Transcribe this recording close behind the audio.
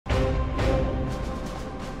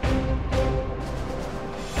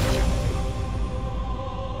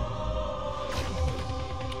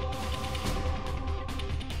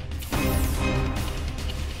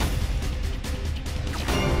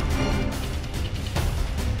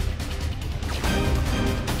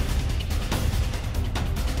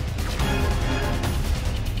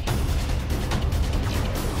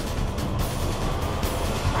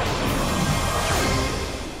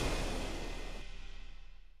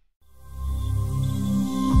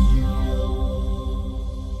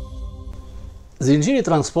Zinxhiri i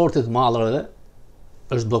transportit të mallrave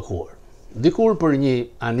është bllokuar. Dikur për një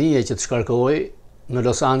anije që të shkarkohej në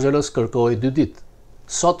Los Angeles kërkohej 2 ditë.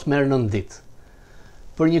 Sot merr 9 ditë.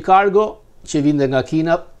 Për një kargo që vinte nga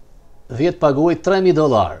Kina, vjet paguaj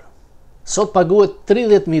 $3.000. Sot paguhet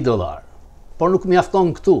 $30.000. Por nuk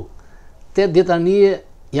mjafton këtu. 8 ditë anije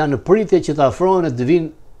janë në pritje që të afrohen e të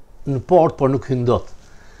vinë në port, por nuk hyn dot.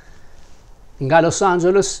 Nga Los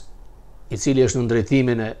Angeles, i cili është në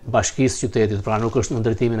drejtimin e bashkisë qytetit, pra nuk është në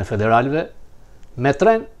drejtimin e federalëve, me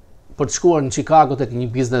tren për të shkuar në Chicago tek një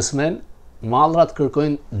biznesmen, mallrat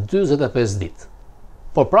kërkojnë 45 ditë.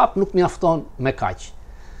 Por prap nuk mjafton me kaq.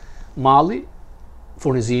 Malli,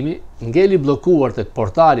 furnizimi, ngeli bllokuar tek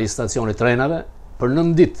portali i stacionit trenave për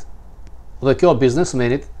 9 ditë. Dhe kjo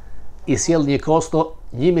biznesmenit i sjell një kosto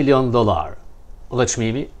 $1 milion. Dhe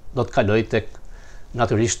çmimi do të kalojë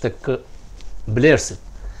natyrisht tek blerësit.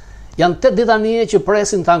 Janë 8 ditë anije që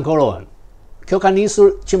presin të ankorohen. Kjo ka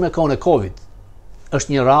nisur që me kohën e Covid.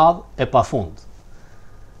 Është një radhë e pafund.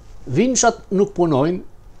 Vinçat nuk punojnë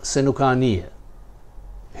se nuk ka anije.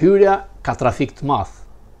 Hyrja ka trafik të madh.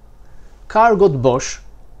 Kargot bosh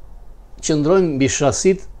qëndrojnë mbi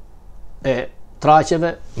shasit e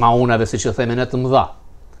traqeve, maunave siç e themi ne të mëdha.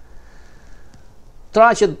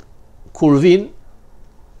 Traqet kur vinë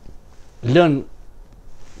lën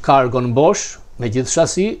kargon bosh me gjithë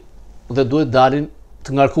shasi dhe duhet dalin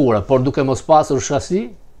të ngarkuara, por duke mos pasur shasi,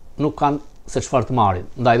 nuk kanë se çfarë të marrin,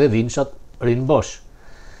 ndaj dhe vinçat rinë bosh.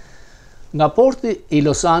 Nga porti i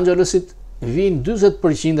Los Angelesit vinë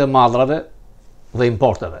 40% e mallrave dhe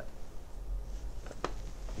importeve.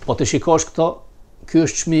 Po të shikosh këto, ky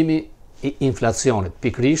është çmimi i inflacionit,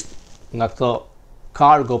 pikrisht nga këto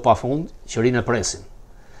kargo pafund që rinë e presin.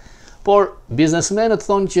 Por biznesmenët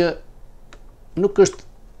thonë që nuk është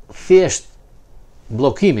thjesht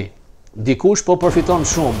bllokimi. Dikush po përfiton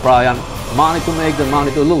shumë, pra janë money to make dhe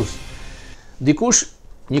money to lose. Dikush,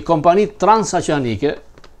 një kompani transoceanike,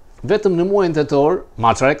 vetëm në muajin tetor,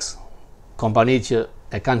 Matrix, kompani që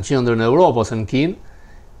e kanë qendrën në Europë ose në Kinë,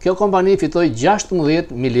 kjo kompani fitoi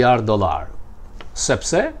 $16 miliard.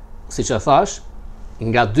 Sepse, siç e thash,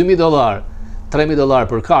 nga $2.000, $3.000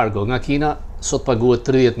 për kargo nga Kina, sot paguhet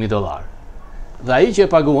 $30.000. Dhe ai që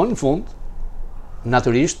e paguan në fund,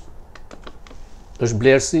 natyrisht është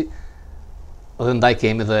blerësi dhe ndaj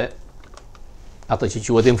kemi dhe ato që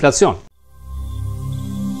quhet inflacion.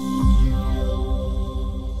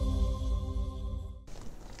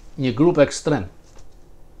 Një grup ekstrem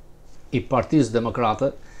i Partisë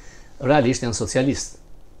Demokrate realisht janë socialistë.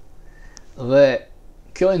 Dhe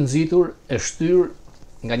kjo e nxitur e shtyr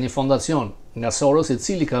nga një fondacion nga Soros, i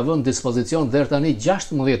cili ka vënë dispozicion deri tani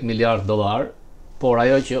 $16 miliard, por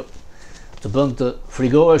ajo që të bën të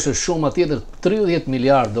frigohesh është shumë tjetër $30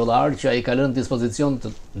 miliard që ai ka lënë dispozicion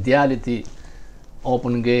të djalit i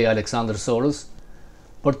Open Gay Alexander Soros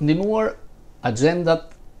për të ndihmuar agjendat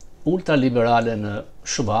ultraliberale në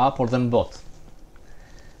SBA, por dhe në botë.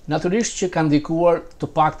 Natyrisht që ka ndikuar të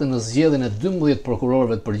paktën në zgjedhjen e 12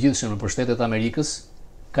 prokurorëve të përgjithshëm në Shtetet e Amerikës,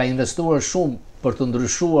 ka investuar shumë për të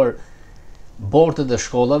ndryshuar bordet e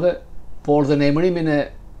shkollave, por dhe në emërimin e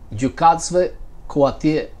gjykatësve ku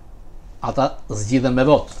atje ata zgjidhen me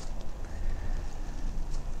votë.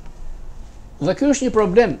 Dhe ky është një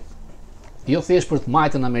problem, jo thjesht për të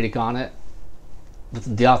majtën amerikane dhe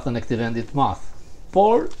të djathtën e këtij vendi të madh,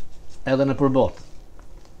 por edhe në përbot.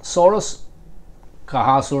 Soros ka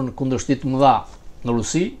hasur në kundërshti të mëdha në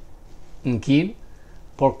Rusi, në Kinë,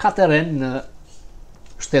 por ka terren në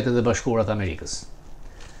Shtetet e Bashkuara të Amerikës.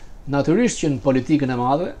 Natyrisht që në politikën e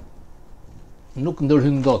madhe nuk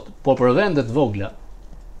ndërhyn dot, por për vendet vogla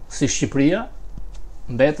si Shqipëria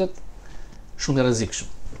mbetet shumë i rrezikshëm.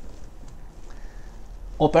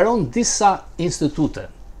 Operon disa institute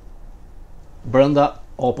brenda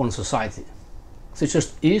Open Society, siç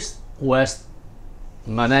është East West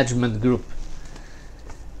Management Group.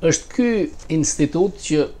 Është ky institut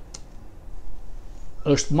që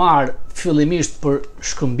është marrë fillimisht për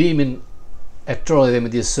shkëmbimin e trojave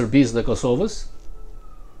midis Serbisë dhe Kosovës,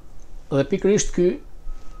 dhe pikërisht ky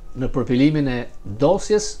në përpilimin e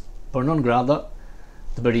dosjes për non grata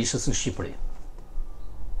të Berishës në Shqipëri.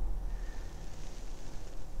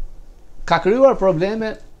 Ka krijuar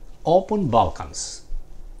probleme Open Balkans.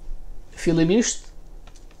 Fillimisht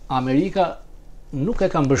Amerika nuk e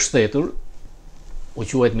ka mbështetur, u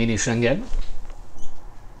quhet mini Schengen,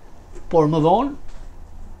 por më vonë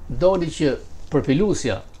doli që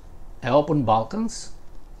përpiluesja e Open Balkans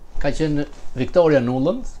ka qenë Victoria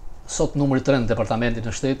Nuland, sot numri 3 në departamentin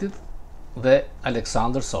e shtetit, dhe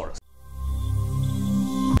Alexander Soros.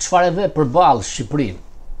 Çfarë dhe përballë Shqipërinë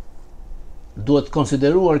duhet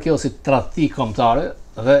konsideruar kjo si tradhti kombëtare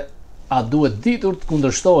dhe a duhet ditur të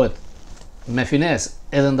kundërshtohet me finesë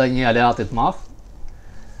edhe ndaj një aleati të madh?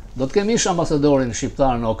 Do të kemi ish ambasadorin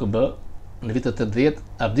shqiptar në OKB në vitet 80,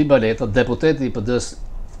 Abdi Baleta, deputeti i PD-s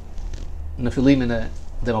në fillimin e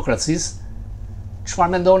demokracisë.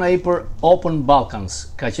 Çfarë mendon ai për Open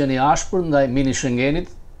Balkans? Ka qenë i ashpër ndaj mini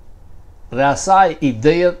Schengenit dhe asaj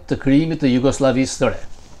ideje të krijimit të Jugosllavisë së re.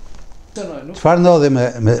 Çfarë ndodhi me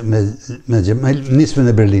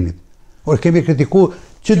nismën e Berlinit? Kemi kritikuar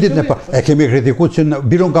që ditën e parë, kemi kritikuar që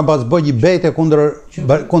Birun ka pas bërë një bejte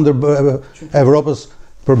kundër Evropës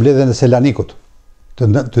për mbledhjen e Selanikut të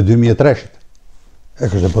 2003-shit.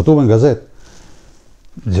 Kështë debatuar në gazetë.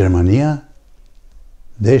 Gjermania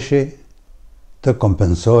deshi të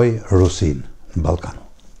kompensoj Rusin në Ballkan.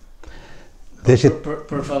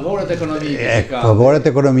 Për favoret ekonomike. Favoret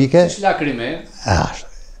ekonomike. Si la Krime.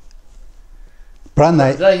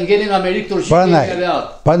 Prandaj ngeli nga Amerikë Turqi kemi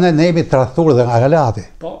aleat. Prandaj ne jemi tradhtur dhe nga aleati.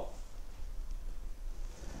 Po.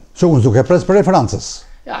 Që unë duke pres për Francës.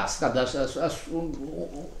 Ja, s'ka dash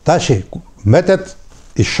Tashi, mbetet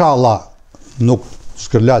inshallah nuk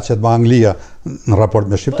skërlaqet me Anglia në raport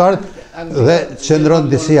me shqiptarët dhe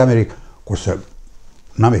qëndron disi Amerikë. Kurse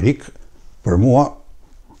në Amerikë, për mua,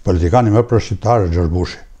 politikani më për shqiptarë është George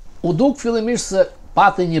Bushi. U duk fillimisht se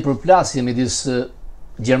pati një përplasje midis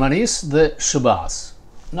Gjermanisë dhe SBA-s.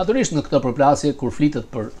 Natyrisht në këtë përplasje, kur flitet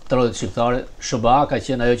për trodhjet shqiptare, SBA ka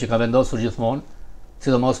qenë ajo që ka vendosur gjithmonë,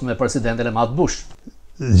 sidomos me presidentin e madh Bush.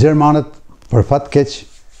 Gjermanët, për fat keq,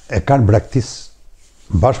 e kanë braktisë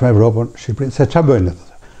bashkë me Evropën, Shqipërinë, se ç'a bëjnë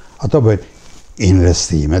ato? Ato bëjnë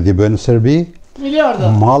investimet, i bëjnë në Serbi, miliarda.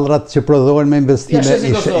 Mallrat që prodhohen me investime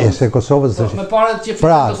e Kosovës. Me parat që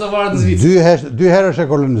flitet kosovarët në Zvicër. Dy herë është e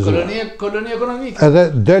kolonizuar. Koloni ekonomike. Edhe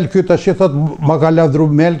del ky tash thot ma ka lavdru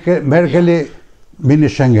Merkeli mini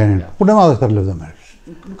Schengenin. Unë madhe të lëvdë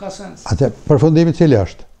Merkel. Nuk ka sens. Atë përfundimi cili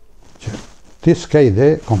është që ti s'ke ide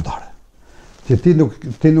kombëtare. Ti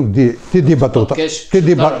nuk di, ti di batuta. Ti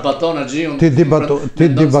di batona xhiun. Ti di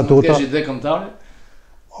batuta. Kesh ide kombëtare?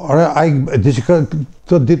 Ore, ai di që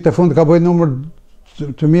këtë ditë të fund ka bëjë numër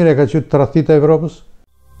të mire, ka qytë tradhtitë e Evropës?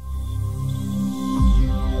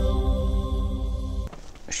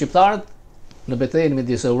 Shqiptarët në betejën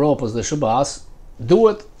midis Europës dhe SBA-s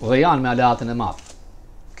duhet dhe janë me aleatin e madh.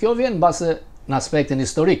 Kjo vjen mbase në aspektin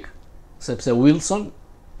historik, sepse Wilson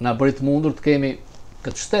na bëri të mundur të kemi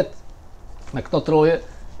këtë shtet me këto troje,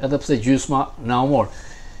 edhe pse gjysma na u mor.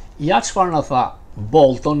 Ja çfarë na tha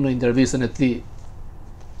Bolton në intervistën e tij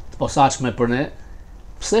të posaçme për ne,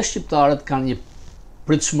 pse shqiptarët kanë një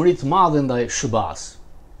pritshmëri të madhe ndaj SBA-s,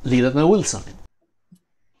 lidhet me Wilsonin.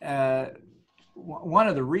 One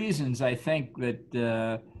of the reasons I think that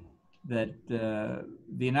the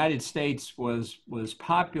United States was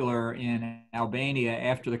popular in Albania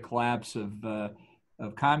after the collapse of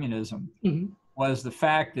communism was the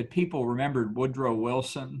fact that people remembered Woodrow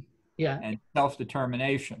Wilson and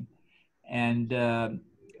self-determination. And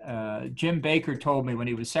Jim Baker told me when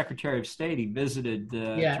he was Secretary of State, he visited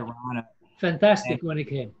Tirana. Fantastic when he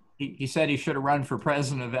came. He said he should have run for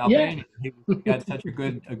president of Albania. He got such a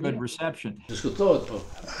good reception. Diskutohet po.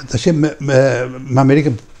 Tash me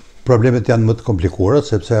Amerikën problemet janë më të komplikuara,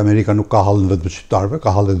 sepse Amerika nuk ka hallën vetëm të shqiptarëve,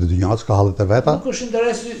 ka hallet e dynjas, ka hallet e veta. Nuk është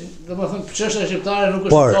interesi, domethënë çështja shqiptare nuk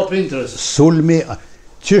është top interest. Sulmi,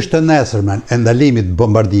 çështë nesërmen e ndalimit të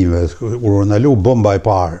bombardimeve, kur ndalu bomba e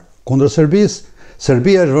parë kundër Serbisë,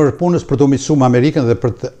 Serbia është vënë punës për të miqësuar Amerikën dhe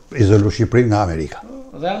për të izoluar Shqipërinë nga Amerika.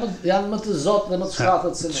 Dhe janë më të zotë dhe më të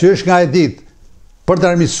shkatët se ne. Që është nga e ditë për të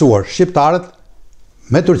armiqësuar shqiptarët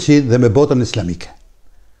me Turqinë dhe me botën islamike.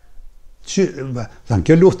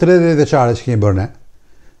 Kjo luftë 30 vjeçare që kemi bërë ne,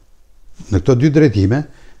 në këto dy drejtime,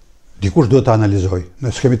 dikush duhet të analizoj.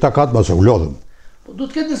 Ne s'kemi takat, mos e u lodhëm. Po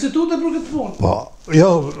duhet të ketë institute për këtë punë. Po,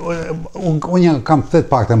 jo, unë kam të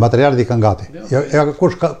pakte materialet i kanë gati.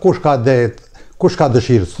 Kush ka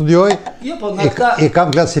dëshirë të studioj, i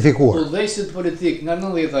kam klasifikuar. Udhëheqësit politik nga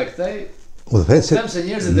 90-a këtej, udhëheqësit se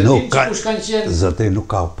njerëzit e dinë kush kanë qenë. Zotëri nuk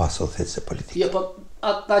ka pas udhëheqëse politik. Jo, po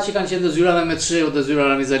ata që kanë qenë të zyrave me Çeu, të zyra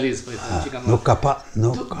Ramizalis, po i them që kanë. Nuk ka pa,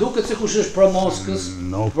 duket se kush është pro Moskës,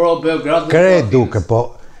 pro Beograd. Kre duke, po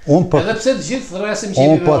edhe pse të gjithë thrasim që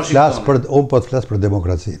jemi me Washington. Unë po të flas për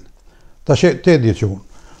demokracinë. Tash te di që unë.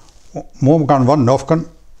 Mu më kanë vënë nofkën,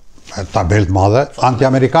 tabel të madhe,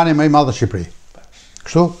 anti-amerikani më i madh në Shqipëri.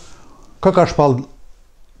 Kështu, kë ka shpall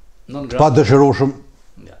pa dëshirueshëm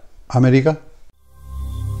Amerika?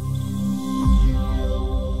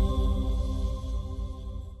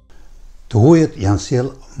 Të hujet janë sjell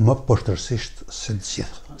më poshtërsisht se të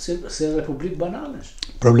gjithë. Si Republikë bananesh.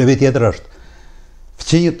 Problemi tjetër është,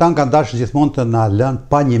 që një tank kanë dashur gjithmonë të na lënë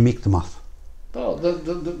pa një mik të madh. Po, do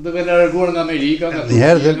të larguar nga Amerika, nga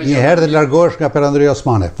Një herë dhe largohesh nga Perandria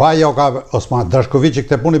Osmane. Faja o ka Osman, Drashković që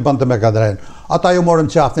këte puni bënte me kadren. Ata ju morëm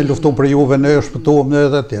qafën, luftuam për juve, ne ju shpëtuam, ne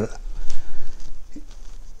dhe tjera.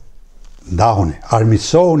 Ndahuni,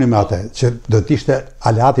 armiqsohuni me atë, që do të ishte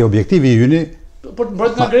aleati objektivi i yni. Për të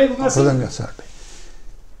mbrojtur nga greku nga Serbi.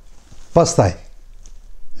 Pastaj,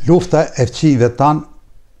 lufta e fqinjve tanë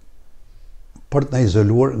për të na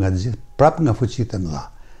izoluar nga gjithë, prapë nga fuqitë e mëdha.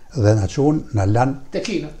 Dhe na çuan na lan tek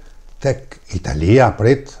Kina, tek Italia,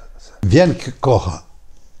 prit vjen koha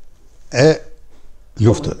e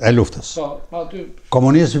luftës. Po, aty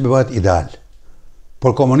Komunizmi bëhet ideal.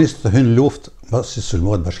 Por komunistët të hynë luftë mbas si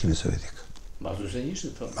sulmohet Bashkimi Sovjetik. Mbas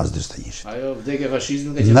 41-shit, po. Mbas 41-shit. Ajo vdekja e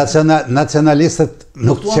fashizmit ka qenë. Nacionalistët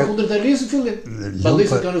nuk luftuan kundër italianëve në fillim.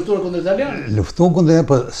 Ballistët kanë luftuar kundër italianëve. Luftuan kundër,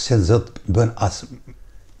 po se zot bën as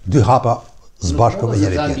dy hapa zbashku me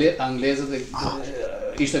njëri tjetrin. Anglezët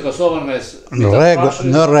ishte Kosovën mes.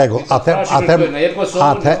 Në rregull.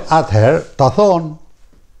 Atëherë ta thonë.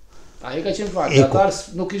 Ai ka qenë fakt. Ata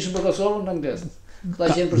nuk kishin për Kosovën anglezët. Këta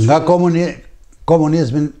qenë për nga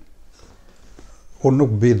komunizmin unë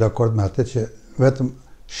nuk bëj dakord me atë që vetëm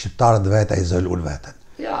shqiptarët vetë izoluan veten.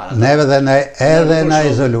 Neve edhe na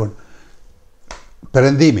izoluan.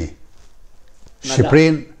 Perëndimi.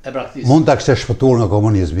 Shqipërinë mund ta kishte shpëtuar nga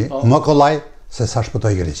komunizmi, më kollaj se sa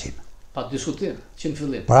shpëtoi Greqinë. Pa diskutim, që në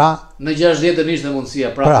fillim. Pra, në 60-ën ishte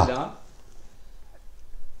mundësia, pra.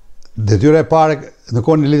 Detyra e parë në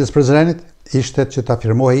kohën e lidhjes Prizrenit ishte që ta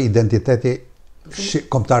afirmohej identiteti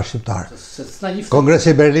kombëtar shqiptar.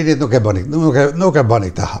 Kongresi i Berlinit nuk e bëni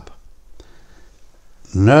këtë hap.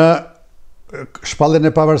 Në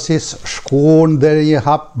shpalljen e pavarësisë shkuan deri një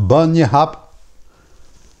hap, bën një hap,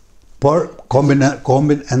 por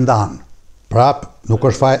kombin e ndan. Prap, nuk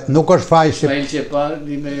është faj që pa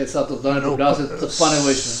me sa të donë të blaset të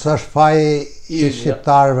panevojshme. S'është faj i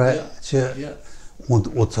shqiptarëve që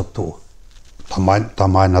u coptu. Ta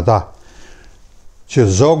majnë ata. Që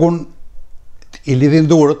zogun i lidhin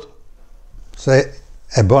durët, se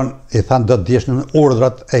e bën, i thanë do të djesh në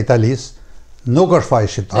urdhrat e Italisë, nuk është faj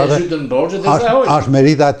shqiptarëve. Është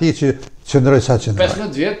merita ati që qëndroj sa qëndroj.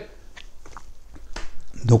 15 vjet.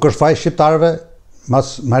 Nuk është faj shqiptarëve, mas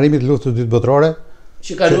marrimit luftës së dytë botërore,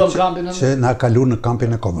 që na kaluan në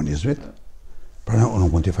kampin e komunizmit. Pra unë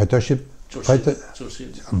nuk mund t'i fajtoj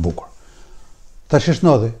bukur. Tash është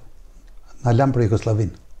ndodhi, na lan për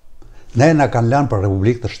Jugosllavinë. Ne na kanë lanë për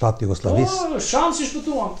Republikë të Shtatë Jugosllavisë. Po, shansi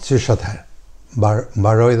shpëtuam. Si atëherë.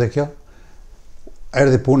 Mbaroi dhe kjo.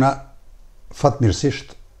 Erdhi puna fatmirësisht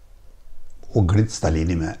u ngrit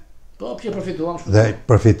Stalini me. Po, pse përfituam. Dhe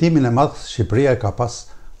përfitimin e madh Shqipëria ka pas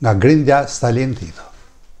nga grindja Stalin Tito.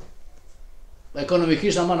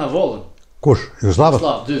 Ekonomikisht ama na vollën. Kush? Jugoslavët?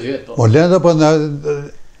 2 vjet, po. O lëndë, po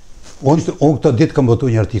unë këtë ditë kam botu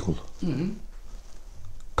një artikull.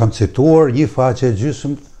 Kam cituar një faqe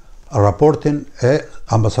gjysmë raportin e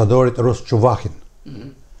ambasadorit rus Çuvahin.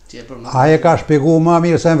 Ai e ka shpjeguar më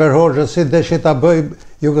mirë se Enver Hoxha si deshi ta bëj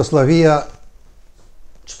Jugosllavia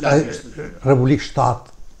Republikë Shtatë.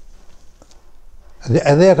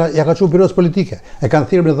 Edhe ja ka qenë byros politike. E kanë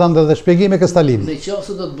thirrë me dhënë dhe shpjegime ke Stalini.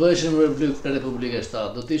 Nëse do të bëheshim Republikë e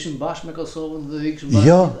Shtatë, do të ishim bashkë me Kosovën dhe do ikishim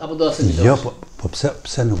bashkë apo do asimilojmë? Jo, po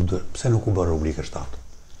pse nuk u bë Republikë e Shtatë?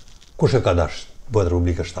 Kush e ka dash bëhet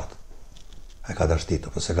Republikë e Shtatë? E ka dash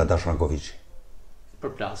Tito, po se ka dash Rankovići.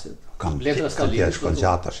 Përplasjet. Letra Stalinit shkon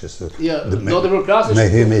gjatash. Do të përplasjesh. Me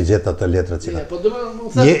hymë i gjet ato letra cilat. Po do të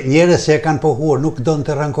them njerëz që e kanë pohuar nuk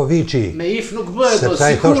donte Rankovići. Me if nuk bëhet, po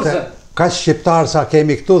sikurse ka shqiptar sa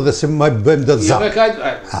kemi këtu dhe si më bëjmë dot zap. Jo,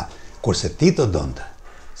 kurse Tito donte,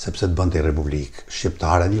 sepse të bënte Republikë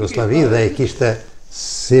shqiptare në Jugosllavi dhe e kishte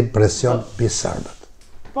si presion mbi serbët.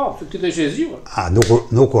 Po, Tito ishte e zgjuar.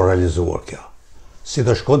 Nuk u realizuar kjo. Si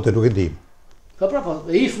do shkonte nuk e dim. Po pra,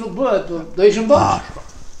 if nuk bëhet, do ishim bashkë.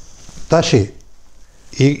 Tashi,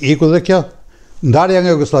 iku dhe kjo, ndarja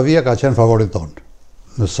nga Jugoslavia ka qenë favorit tonë.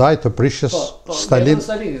 Në saj të prishjes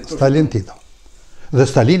Stalin Tito. Dhe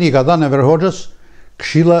Stalini i ka dhënë Enver Hoxhës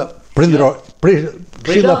këshilla prindërore.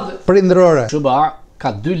 SBA ka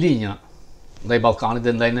 2 linja ndaj Ballkanit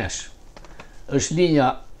dhe ndaj nesh. Është linja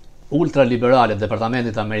ultraliberale e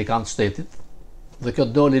Departamentit Amerikan të Shtetit, dhe kjo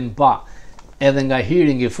doli në pa edhe nga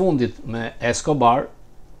hearing i fundit me Escobar,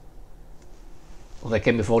 dhe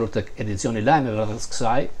kemi folur të edicioni lajmeve rreth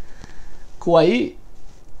kësaj, ku ai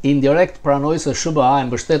indirekt pranoi se SBA e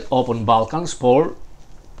mbështet Open Balkans, por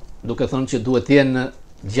duke thënë që duhet të jenë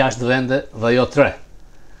 6 vende dhe jo 3.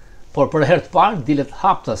 Por për herë të parë dilet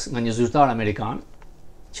haptas nga një zyrtar amerikan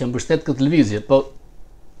që mbështet këtë lëvizje, po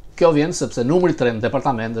Kjo vjen sepse numri 3 në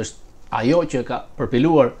departament është ajo që ka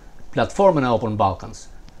përpiluar platformën e Open Balkans,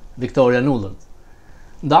 Victoria Nuland.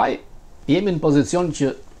 Ndaj, jemi në pozicion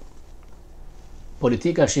që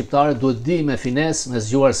politika shqiptare duhet di me fines, me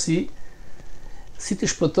zgjuarsi, si të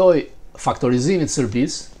shpëtoj faktorizimit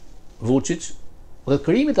Serbisë, Vučić, dhe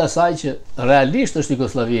krijimit asaj që realisht është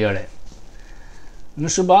Jugoslavia e re. Në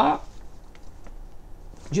SBA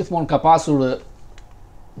gjithmonë ka pasur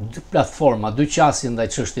dy platforma, dy qasje ndaj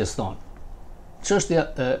çështjes tonë. Çështja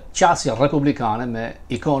qasja republikane me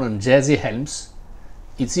ikonën Jesse Helms,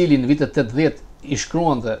 i cili në vitet 80 i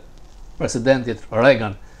shkruante presidentit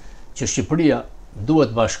Reagan që Shqipëria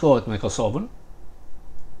duhet bashkohet me Kosovën,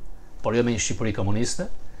 por jo me një Shqipëri komuniste.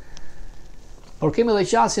 Por kemi edhe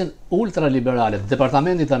qasjen ultraliberale të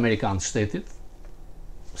Departamentit Amerikan të Shtetit,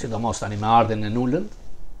 sidomos tani me ardhen e Nuland,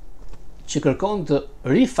 që kërkon të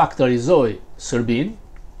rifaktorizoj Serbinë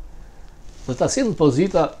dhe ta sjellë në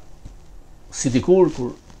pozita si dikur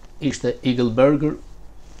kur ishte Eagleburger,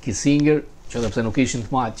 Kissinger, që edhe pse nuk ishin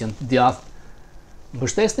të majtë, që në të djathtë,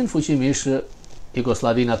 mbështesnin fuqimisht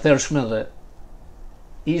Jugosllavinë atërshme dhe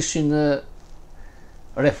ishin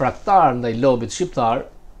refraktar ndaj lobit shqiptar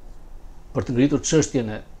për të ngritur çështjen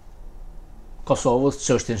e Kosovës,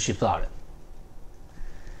 çështjen shqiptare.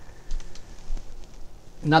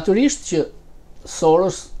 Natyrisht që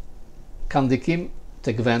Soros ka ndikim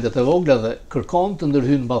tek vendet e vogla dhe kërkon të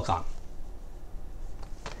ndërhyjë në Ballkan.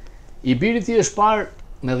 I biri i tij është parë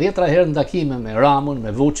me 10 herë në takime me Ramën,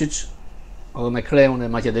 me Vučić dhe me kreun e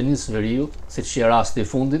Maqedonisë së Veriut, siç është rasti i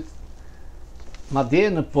fundit, madje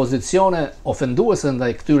në pozicione ofenduese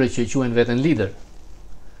ndaj këtyre që i quajnë veten lider.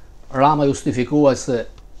 Rama justifikua se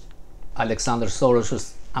Aleksandr Soros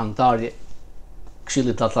është antar i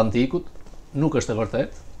Këshillit Atlantikut, nuk është e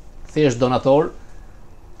vërtet, thjesht donator,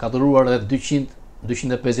 ka dhuruar edhe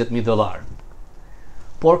 $250,000.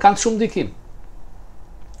 Por kanë shumë ndikim.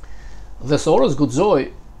 Dhe Soros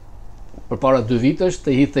guxoi përpara 2 vitesh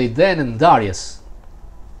të hidhte idenë e ndarjes.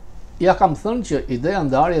 Ja kam thënë që ideja e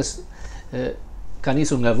ndarjes ka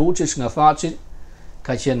nisur nga Vučić, nga Thaçi,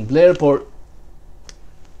 ka qenë Blair, por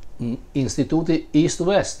instituti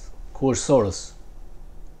East-West, ku është Soros.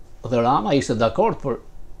 Dhe Rama ishte dakord për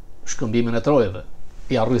shkëmbimin e trojeve.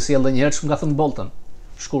 Ja rrysjell edhe një herë nga thënë Bolton.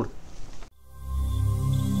 Shkurt.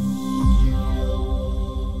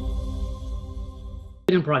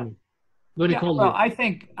 Well, I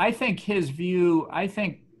think his view,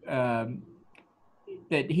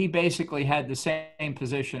 that he basically had the same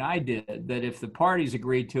position I did, that if the parties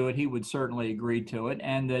agreed to it, he would certainly agree to it,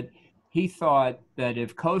 and that he thought that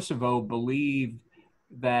if Kosovo believed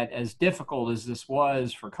that, as difficult as this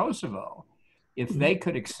was for Kosovo, if they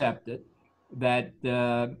could accept it, that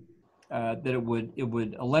it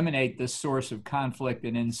would eliminate this source of conflict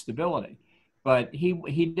and instability. But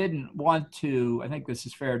he didn't want to, I think this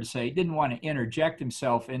is fair to say, he didn't want to interject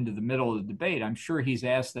himself into the middle of the debate. I'm sure he's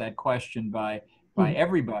asked that question by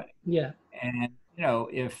everybody. Yeah. And, you know,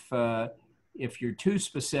 if you're too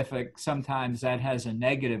specific, sometimes that has a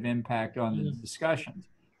negative impact on the discussions.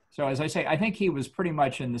 So as I say, I think he was pretty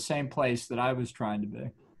much in the same place that I was trying to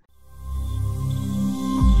be.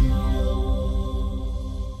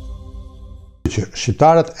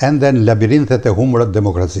 Shqiptarët ende në labirintet e humrat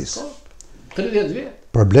demokracisë. 30 vjet.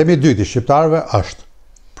 Problemi i dytë i shqiptarëve është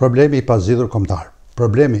problemi i pazgjidhur kombëtar.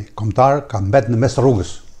 Problemi kombëtar ka mbet në mes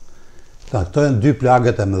rrugës. Këto janë dy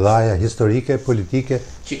plagët e mëdha historike, politike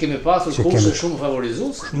që kemi pasur kurse shumë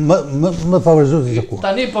favorizuese. Më favorizuese se kur.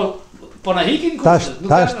 Tani po na hikin kurset,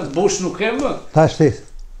 nuk kanë bush nuk kemë më. Tash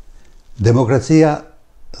demokracia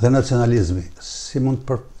dhe nacionalizmi si mund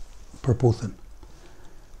të përputhen.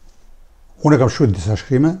 Unë kam shkruar disa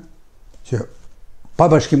shkrime që pa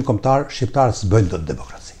bashkim kombëtar shqiptarët s'bëjnë dot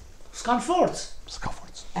demokraci. S'kan forcë. S'ka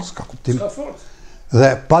forcë. S'ka kuptim. S'ka forcë. Dhe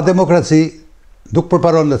pa demokraci nuk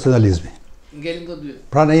përparon nacionalizmi. Ngelim të dy.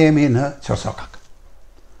 Pra ne jemi në qorsokak.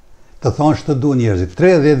 Të thonë që të duan njerëzit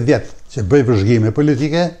 30 vjet që bëj vëzhgime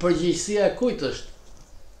politike. Përgjegjësia e kujt është?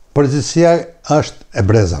 Përgjegjësia është e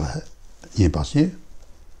brezave, një pas një.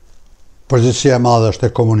 Përgjegjësia e madhe është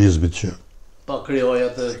e komunizmit që krijoi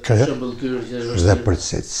atë shëmbëltyr që është. Dhe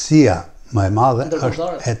përgjegjësia më e madhe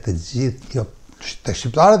është e të gjithë, jo, të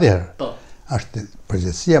shqiptarët herë. Po. Është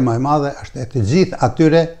përgjegjësia më e madhe është e të gjithë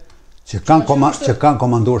atyre që kanë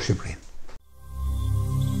komanduar Shqipërinë.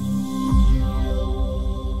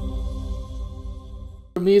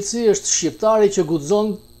 Mici është shqiptari që guxon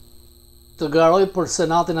të garoj për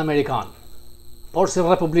Senatin Amerikan, por si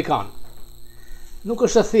republikan. Nuk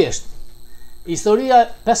është e thjeshtë. Historia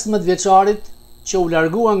 15 vjeçarit që u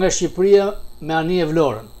largua nga Shqipëria me anije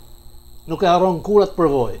Vlorën. Nuk e harron kur atë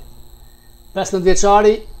përvojë. 15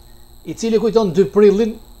 vjeçari i cili kujton 2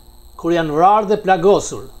 prillin, kur janë vrarë dhe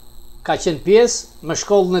plagosur. Ka qenë pjesë me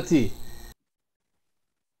shkollën e tij.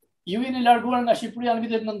 Ju jeni larguar nga Shqipëria në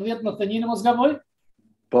vitet 90-91, mos gaboj?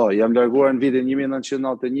 Po, jam larguar në vitin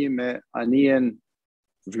 1991 me anijen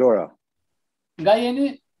Vlora. Nga jeni?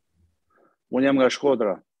 Unë jam nga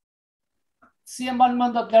Shkodra. Si e mban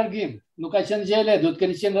mend atë largim? Nuk ka qenë gjë e lehtë, duhet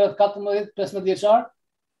keni qenë rreth 14-15 vjeçar?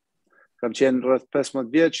 Kam qenë rreth 15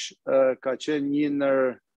 vjeç, ka qenë një ndër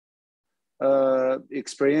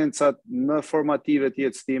eksperiencat më formative të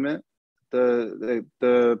jetës time,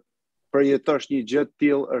 të përjetosh një gjë të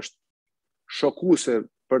tillë është shokuese,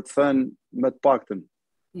 për të thënë më të paktën.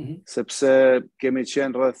 Sepse kemi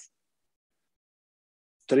qenë rreth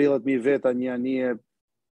 30.000 veta një anije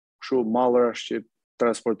kështu mallrash që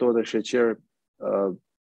transportohet sheqer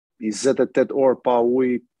 28 orë pa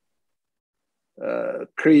ujë,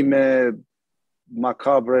 krime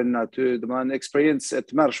makabre në aty, domethënë eksperiencë e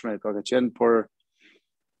tmerrshme ka qenë, por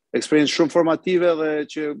eksperiencë shumë formative dhe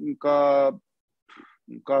që më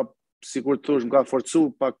ka sikur të thosh, më ka forcu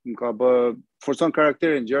pak, më ka forcon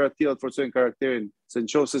karakterin, gjëra të tilla të forcojnë karakterin, se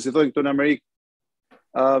nëse si thonë këtu në Amerikë,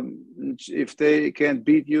 if they can't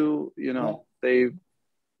beat you, you know, they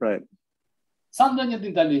right. Sa ndonjë në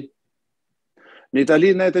Itali? Në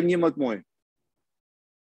Itali ne jetëm 11 muaj.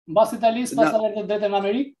 Mbas Italisë pas ardhur drejt në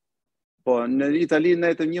Amerikë? Po, në Itali ne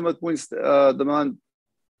jetëm 11 muaj, domethënë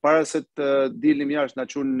para se të dilnim jashtë, na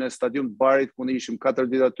çuan në stadium të barit, ku ne ishim 4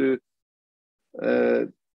 ditë aty.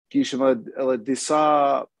 Kishim edhe disa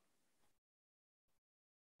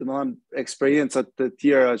domethënë eksperienca të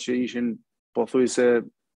tjera që ishin pothuajse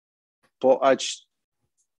po aq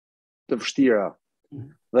të vështira.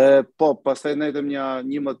 Dhe po, pastaj ne jetëm një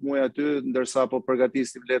 11 muaj aty, ndërsa po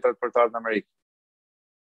përgatisim letrat për të ardhur në Amerikë.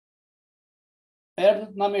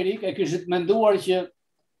 Erdhët në Amerikë, e kishit menduar që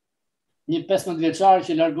një 15 vjeçar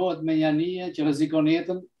që largohet me një anije, që rrezikon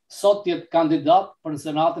jetën, sot jetë kandidat për në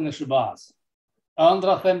Senatin e SBA-s.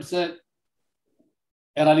 Ëndra them se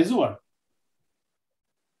e realizuar.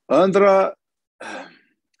 Ëndra,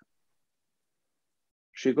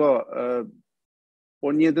 shiko,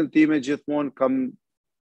 po në jetën time gjithmonë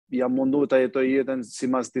jam mundu ta jetoj jetën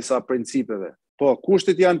sipas disa principeve. Po,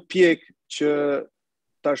 kushtet janë pjek që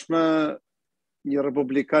tashmë një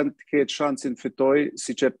republikan të ketë shansin fitoj,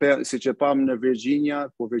 siç e pam në Virginia,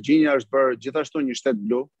 ku Virginia është bërë gjithashtu një shtet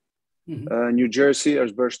blu, New Jersey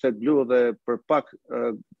është bërë shtet blu dhe për pak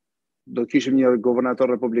do kishim një guvernator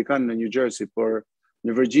republikan në New Jersey, por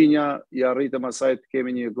në Virginia ja arritëm asaj të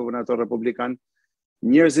kemi një guvernator republikan.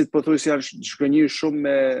 Njerëzit pothuajse janë zhgënjur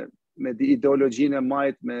shumë me ideologjinë e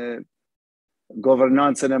majt, me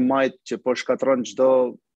governancën e majt që po shkatron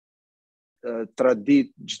çdo tradit,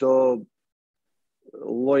 çdo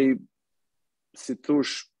lloj, si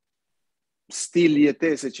thush, stil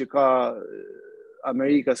jetese që ka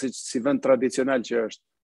Amerika si vend tradicional që është.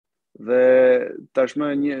 Dhe tashmë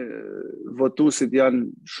votuesit janë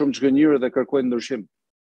shumë zhgënjur dhe kërkojnë ndryshim.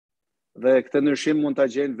 Dhe këtë ndryshim mund ta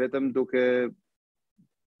gjejnë vetëm duke,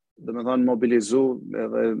 domethënë, mobilizu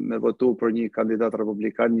edhe me votu për një kandidat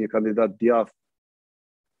republikan, një kandidat djathtë.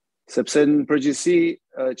 Sepse në përgjithësi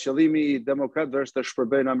qëllimi i demokratëve është të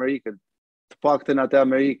shpërbejnë Amerikën, të paktën atë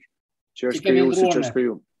Amerikë që është krijuar siç është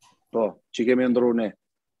krijuar. Po, që kemi ndruar ne.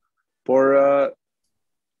 Por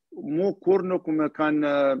mu kur nuk më kanë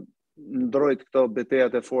ndrojt këto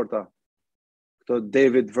betejat e forta, këto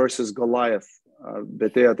David versus Goliath,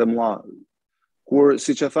 betejat e mëdha. Kur,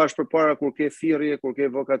 siç e thash përpara, kur ke thirrje, kur ke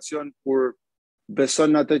vokacion, kur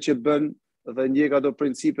beson në atë që bën dhe ndjek ato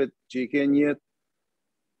principet që i ke në jetë,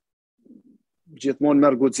 gjithmonë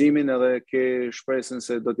merr guximin edhe ke shpresën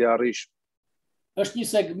se do t'i arrish. Është një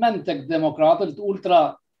segment tek demokratët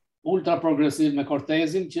ultra progresiv me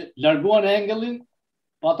Cortezin që larguan Engelin,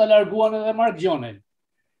 po ata larguan edhe Mark Gjonin.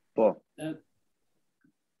 Po.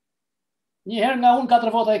 Një herë nga unë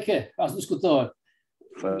 4 vota e ke, as diskutohet.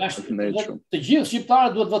 Të gjithë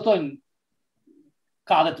shqiptarët duhet votojnë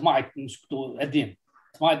ka dhe të majtë në këtu, e dim.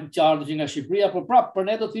 Të majtë në qartë që nga Shqipëria, por prapë për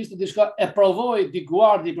ne do të ishte diçka, e provoi Di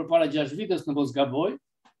Guardi për para 6 vites në mos gaboj,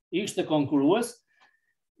 ishte konkurrues.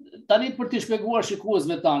 Tani për t'i shpjeguar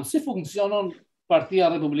shikuesve tanë, si funksionon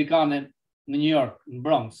Partia Republikane në New York, në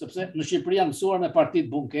Bronx, sepse në Shqipëri janë mësuar me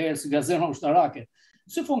partitë bunker, si gazeta ushtarake.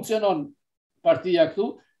 Si funksionon partia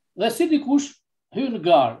këtu dhe si dikush hyn në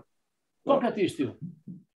garë? Konkretisht ju.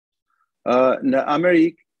 Në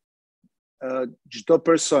Amerikë, çdo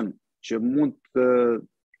person që mund të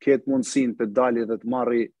ketë mundësinë të dalë dhe të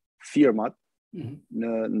marrë firmat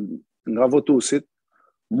nga votuesit,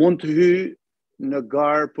 mund të hyjë në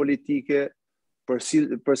garë politike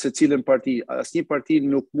për secilën parti. Asnjë parti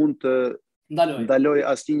nuk mund të ndaloj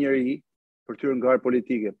asnjë njeri për këtyre ngarë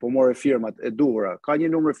politike, po more firmat e duhura. Ka një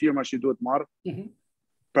numër firmash që duhet marrë.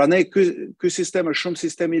 Prandaj ky sistem është shumë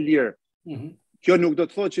sistem i lirë. Kjo nuk do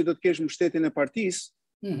të thotë që do të kesh mbështetjen e partisë,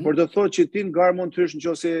 por do të thotë që ti ngarë mund të hysh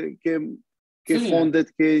nëse ke fondet,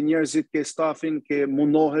 ke njerëzit, ke stafin, ke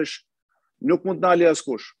mundohesh, nuk mund të dalë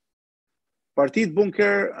askush. Partitë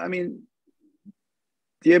bunker,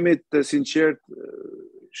 të jemi të sinqert,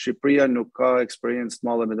 Shqipëria nuk ka eksperiencë të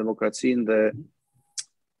madhe me demokracinë dhe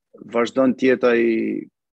vazhdon të jetë ai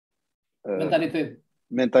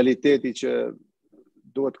mentaliteti që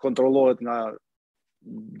duhet kontrollohet nga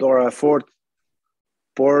dora e fortë,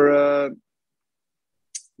 por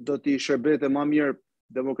do t'i shërbete më mirë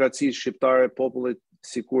demokracisë shqiptare, popullit,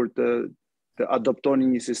 sikur të adoptoni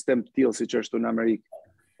një sistem të tillë siç është në Amerikë,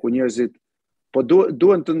 ku njerëzit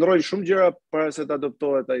duhen të ndrojnë shumë gjëra para se të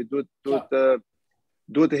adoptohet ai,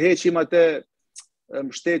 duhet të heqim atë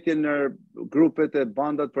mbështetjen në grupet e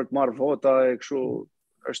bandat për të marrë vota e kështu,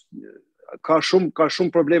 ka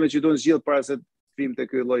shumë probleme që duhen zgjidhur para se të vim te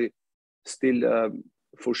ky lloj stil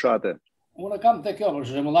fushate. Unë kam të kjo, për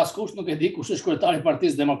shembull, askush nuk e di kush është kryetari i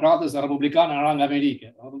Partisë Demokrate ose Republikane në rang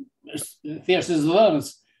Amerike. Është thjesht zëvendës.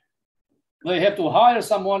 They have to hire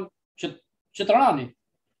someone që të rani.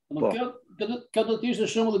 Kjo do të ishte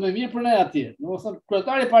shembull më mirë për ne atje. Domethënë,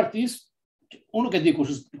 kryetari i partisë, unë nuk e di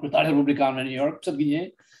kush është kryetari republikan në New York, pse të gënjej.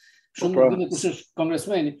 Shumë nuk di kush është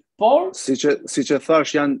kongresmeni. Por siç e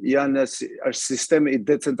thash, është sistem i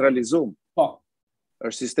decentralizuar. Po.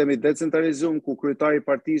 Është sistemi decentralizuar ku kryetari i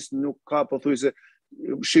partisë nuk ka pothuajse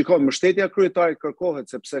shiko, mbështetja e kryetarit kërkohet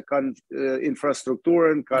sepse kanë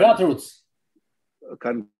infrastrukturën,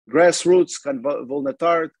 kanë grassroots, kanë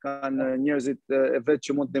vullnetarët, kanë njerëzit e vetë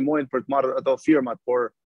që mund të ndihmojnë për të marrë ato firmat, por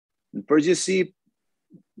në përgjithësi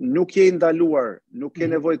nuk je ndaluar, nuk ke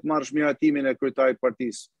nevojë të marrësh miratimin e kryetarit të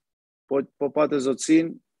partisë. Po patë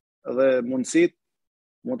zotësinë dhe mundësitë,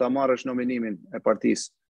 mund ta marrësh nominimin e partisë.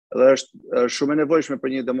 Dhe është shumë e nevojshme për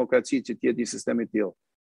një demokraci që të jetë një sistem i tillë.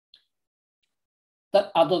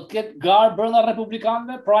 A do të ketë garë brenda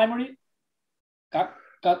republikanëve, primary?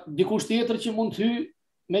 Ka dikush tjetër që mund të hyjë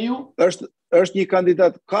me ju? Është një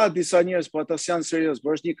kandidat, ka disa njerëz, po ata janë serioz,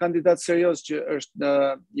 por është një kandidat serioz që është në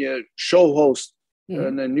një show host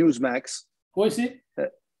në Newsmax. Ku si?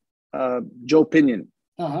 Joe Pinion.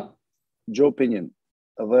 Joe Pinion.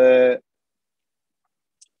 Dhe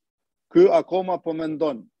ky akoma po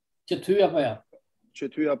mendon që ty apo jo? Që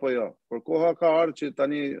ty apo jo. Por koha ka ardhur që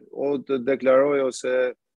tani o të deklaroj ose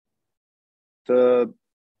të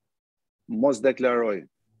mos deklaroj.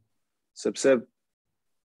 Sepse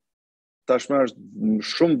tashmë është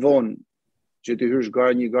shumë vonë që ti hysh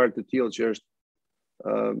një garë të tillë që është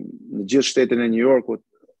në gjithë shtetin e New Yorkut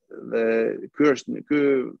dhe ky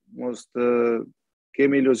mos të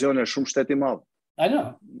kemi iluzione shumë shtet i madh.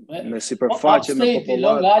 Me sipërfaqe me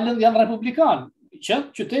popullat. Long Island janë republikanë.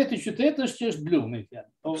 Qyteti është që është blu, me fjalë.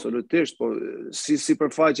 Absolutisht, po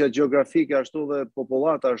sipërfaqja gjeografike ashtu dhe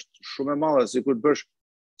popullata është shumë e madhe, sikur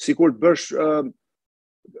të bësh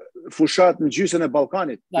fushat në gjysmën e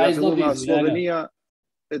Ballkanit. Ja fillon nga Slovenia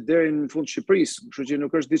deri në fund Shqipërisë, kështu që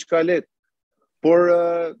nuk është diçka lehtë. Por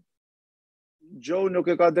Joe nuk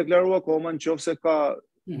e ka deklaruar akoma, nëse ka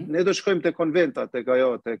ne do shkojmë te konventa, tek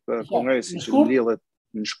kongresi që lidhet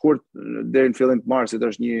në shkurt deri në fillim të marsit,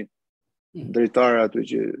 është një drejtare aty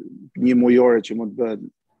që një mujore që mund të bëhet.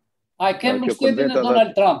 Ai ka mbështetjen e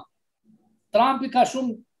Donald Trump. Trumpi ka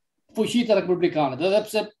shumë fuqi të republikanët, edhe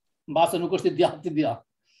pse mbase nuk është i djathtë.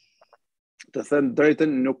 Të them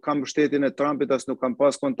drejtën, nuk kam mbështetjen e Trumpit, as nuk kam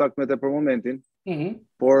pas kontakt me të për momentin.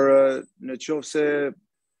 Por në qoftë se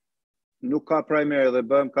nuk ka primary dhe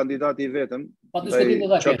bëhem kandidati i vetëm,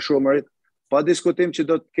 Chuck Schumerit, pa diskutim që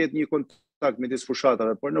do të ketë një kontakt midis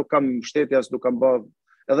fushatave, por nuk kam mbështetje, as nuk kam bë.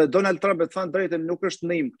 Edhe Donald Trump e thënë drejtën, nuk është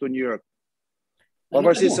nim këtu në New York.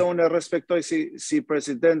 Pavarësisht se unë e respektoj si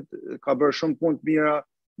president, ka bërë shumë punë të mira,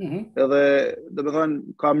 edhe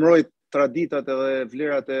domethënë ka mbrojt traditat edhe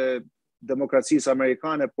vlerat e demokracisë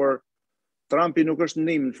amerikane, por Trumpi nuk është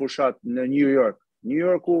nim në fushat në New York. New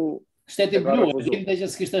Yorku shteti blu, dinte që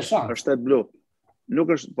s'kishte shans. Është shtet blu.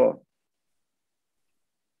 Nuk është, po.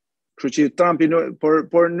 Kështu që Trumpi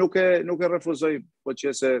por nuk e refuzoi, po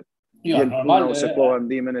qëse vjen puna ose koha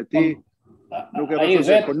ndihmën e tij, nuk e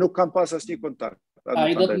refuzoi, por nuk kam pas asnjë kontakt.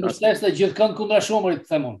 Ai do të mbështesë gjithkënd kundra Schumerit,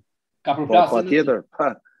 them unë. Ka përplasje.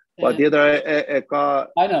 Patjetër e ka.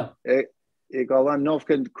 E ka dhënë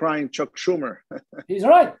Novken crying Chuck Schumer. He's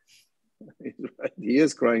right. He's right. He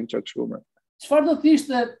is crying Chuck Schumer. Çfarë do të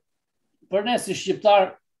ishte për ne si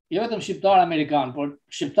shqiptar, jo vetëm shqiptar amerikan, por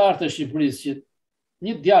shqiptar të Shqipërisë, që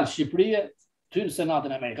një djalë Shqipërie ty në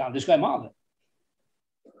Senatin Amerikan, diçka e madhe.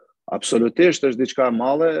 Absolutisht është diçka e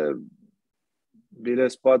madhe. Bile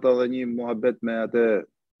spata edhe një muhabet me atë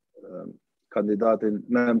kandidatin,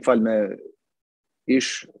 me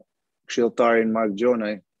ish këshilltarin Mark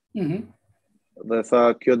Gjonaj. Dhe tha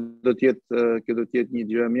kjo do të jetë një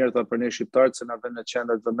gjë e mirë tha për ne shqiptarët se na vën në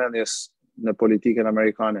qendër të vëmendjes në politikën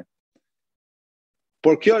amerikane.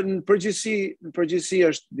 Por kjo në përgjithësi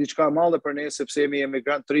është diçka e madhe për ne sepse jemi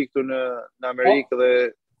emigrant të ri këtu në Amerikë dhe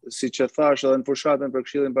siç e thash edhe në fushatën për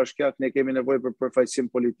Këshillin Bashkiak ne kemi nevojë për përfaqësim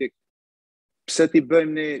politik. Pse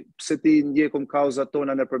ti ndjekum kauzat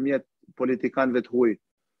tona nëpërmjet politikanëve të huaj,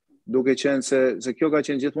 duke qenë se kjo ka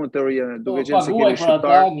qenë gjithmonë teoria, duke qenë se kemi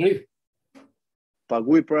shqiptar.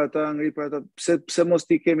 Paguaj për ata, ngri për ata. Pse mos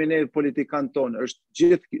ti kemi ne politikanë tonë?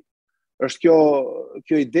 Është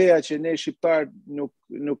kjo ideja që ne shqiptar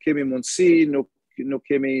nuk kemi mundësi, nuk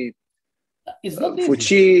kemi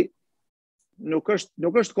fuqi, nuk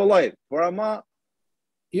është kollaj, por ama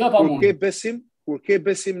kur ke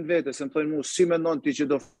besim në vete, se më thonë mu, si mendon ti që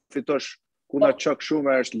do fitosh Kuna Chuck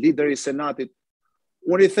Schumer është lideri i Senatit,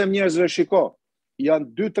 unë i them njerëzve shiko, janë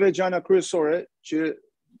 2-3 gjana kryesore që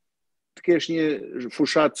të kesh një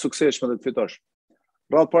fushat suksesshme dhe të fitosh.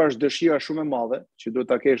 Radhë parë është dëshira shumë e madhe, që duhet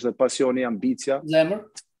ta kesh dhe pasioni, ambicia.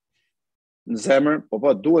 Në zemër, po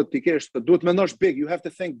duhet t'i kesh, duhet mendosh big, you have to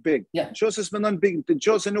think big. Nëse s'mendon big,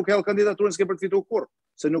 nëse nuk hell kandidaturën s'ke për të fituar kurrë,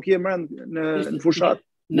 se nuk je mbrëm në fushat.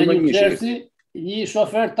 Në New Jersey, një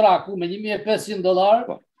shofer traku me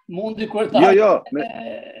 $1,500 mundi kryetar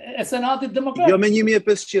e Senatit Demokrat. Jo me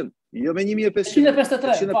 1,500, jo me 1,500,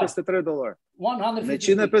 $153. Me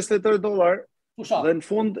 $153 dhe në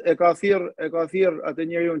fund e ka thirr atë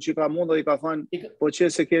njeriu që ka mund dhe i ka thënë, po që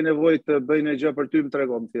se ke nevojë të bëj një gjë për ty më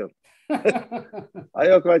tregon më thirr.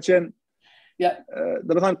 Ajo ka qenë,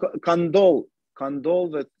 do të thënë ka ndodhur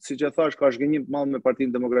dhe siç e thash ka zhgënjim të madh me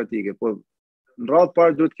Partinë Demokratike, po në radhë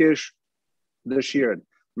parë duhet të kesh dëshirën,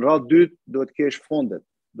 në radhë dytë duhet të kesh fondet,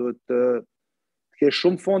 duhet të kesh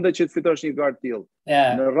shumë fonde që të fitosh një garë tillë.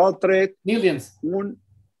 Në radhë tretë, millions. Unë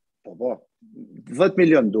 10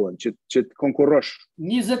 milion duhen që të konkurrosh.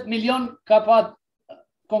 20 milion ka pat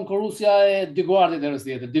konkurrusja e Diguardit e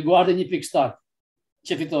rëstjetër. Diguardit 1.7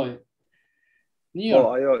 që fitoi. New York.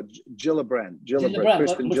 Ajo Gillibrand,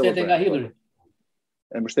 mbështetur nga Hillary.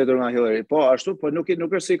 E mbështetur nga Hillary. Po ashtu, po nuk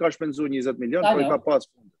është se i ka shpenzuar 20 milion, po i ka pas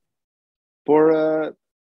fonde. Por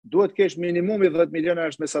duhet kesh minimumi 10 miliona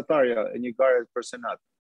është mesatarja e një gare për Senat.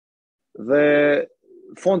 Dhe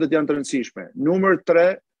fondet janë të rëndësishme. Numër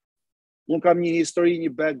 3, unë kam një histori,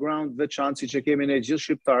 një background veçantë, siç e kemi ne gjithë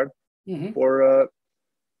shqiptarët, por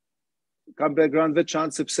kam background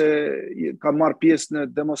veçantë sepse kam marrë pjesë në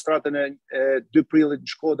demonstratën e 2 prillit në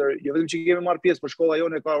Shkodër. Jo vetëm që kemi marrë pjesë, por shkolla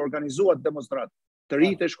jone ka organizuar demonstratë. Të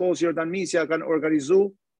rinjtë e shkollës Jordan Misja kanë organizuar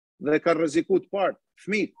dhe kanë rrezikuar të parë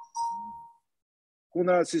fëmijët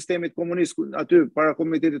kundra sistemit komunist, aty para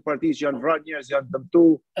komitetit partisë që janë vrarë njerëz, janë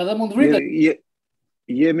dëmtuar. Edhe mund vritet.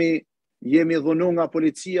 Jemi dhunu nga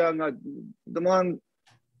policia, domethënë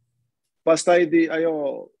pastaj ajo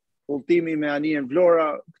udhëtimi me Anien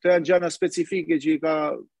Vlora, këto janë gjëra specifike që i ka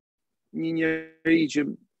një njeri që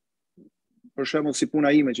për shembull si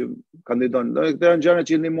puna ime që kandidon. Këto janë gjëra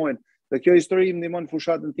që ndihmojnë. Dhe kjo histori më ndihmon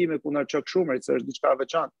fushatën time kundër Chuck Schumerit, se është diçka e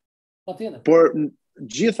veçantë. Patjetër. Por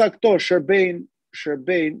gjitha këto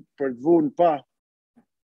shërbejnë për të vënë pa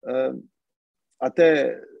atë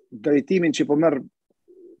drejtimin që po merr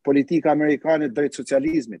politika amerikane drejt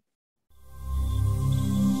socializmit.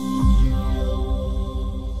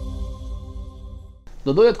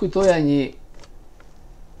 Do doja të kujtoja një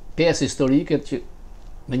pjesë historike që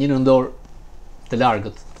me një nëndor të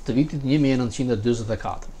largët të vitit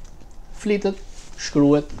 1944. Flitet,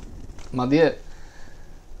 shkruhet, madje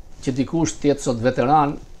që dikush të jetë sot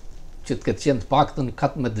veteran, që të ketë qenë të paktën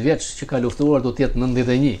 14 vjeç që ka luftuar, do të jetë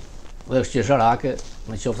 91. Dhe është qesharake,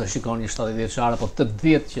 në qoftë se shikon një 70 vjeçar apo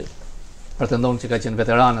 80 që pretendon që ka qenë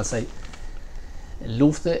veteran asaj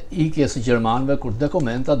lufte ikje së gjermanëve, kur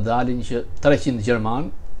dokumentat dalin që 300 gjerman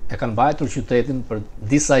e kanë mbajtur qytetin për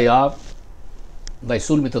disa javë ndaj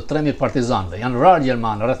sulmit të 3000 partizanëve. Janë vrarë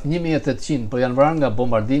gjermanë, rreth 1800, po janë vrarë nga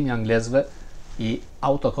bombardimi anglezëve i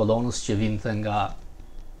autokolonës që vinte nga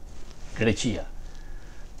Greqia.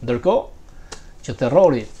 Ndërkohë që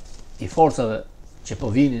terrori i forcave që po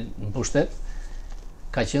vinin në pushtet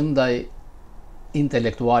ka qenë ndaj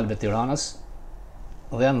intelektualëve të Tiranës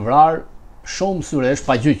dhe janë vrarë shumë syresh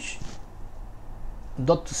pa gjyq.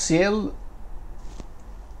 Do të sjell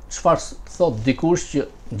çfarë thot dikush që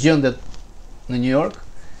gjendet në New York,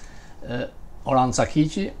 Orhan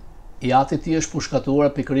Cakiqi, i ati ti është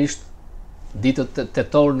pushkatuar pikërisht ditët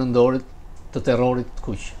tetor nëndorit të terrorit të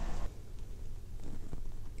kuq.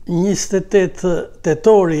 28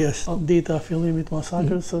 tetori është dita e fillimit të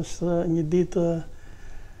masakrës, është një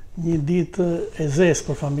ditë e zezë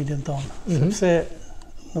për familjen tonë, sepse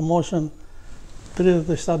në moshën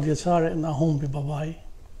 37 vjeçare na humbi babai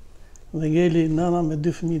dhe ngeli nëna me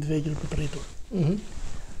 2 fëmijë të vegjël për të rritur.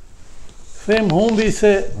 Them humbi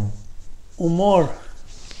se u mor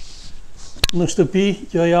në shtëpi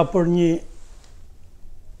gjoja për një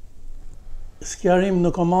sqarim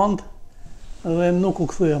në komandë dhe nuk u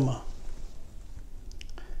kthye më.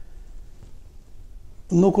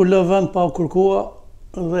 Nuk u lë vend pa u kërkua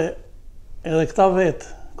dhe edhe këta vetë,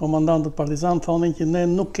 komandantët partizan, thonin që ne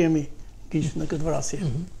nuk kemi kishë në këtë vrasje.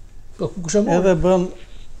 Edhe bën,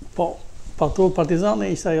 po, patrul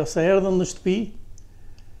partizane ishte ajo se erdhën në shtëpi,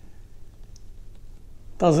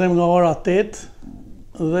 ta zem nga ora 8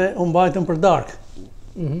 dhe u mbajtën për darkë.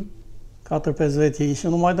 4-5 vetë që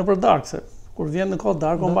ishin u mbajtën për darkë, se kur vjen në kohë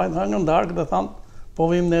darkë, u mbajtën hangën darkë dhe thanë, po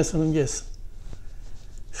vim nesër në mëngjes.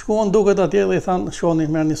 Shkuan duket atje dhe i thanë, shkoni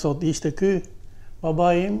merrni sot, ishte ky,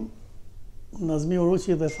 baba im, Nazmi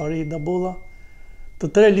Uruqi dhe Farid Dabulla, të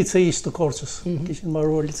 3 liceistë të Korçës, kishin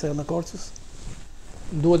mbaruar liceun në Korçës.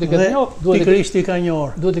 Duhet i ketë njohur, pikërisht i ka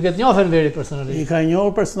njohur. Duhet i ketë njohur veri personalisht. I ka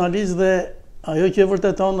njohur personalisht dhe ajo që e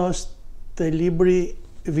vërteton është te libri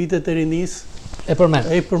Vitet e rinisë. E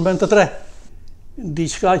përmend të 3.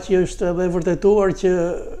 Diçka që është edhe vërtetuar që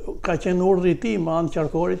ka qenë urdhri i tij me anë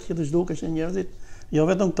qarkorit që të zhdukeshin njerëzit, jo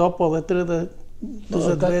vetëm këto, po edhe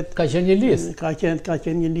 30 vet. Ka qenë një listë. Ka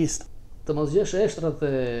qenë një listë. Të mos gjesh eshtrat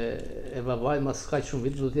e babait mas kaq shumë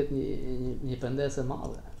vit, duhet të jetë një pendesë e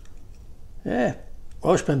madhe.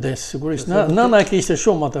 Është pendesë, sigurisht. Nëna e kishte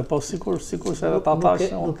shumë atë, po sikur se edhe ta tash.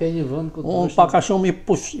 Nuk ke një vend ku unë pak a shumë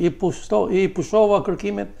i pushova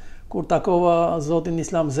kërkimet kur takova zotin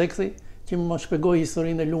Islam Zekthi, që më shpjegoi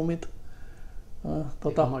historinë e lumit.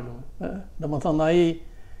 Domethënë ai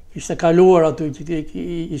kishte kaluar aty, që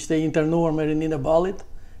ishte internuar me rinin e ballit,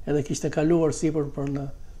 edhe kishte kaluar sipër për në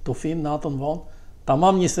Tufin natën vonë,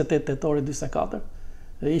 tamam 28 tetori 44,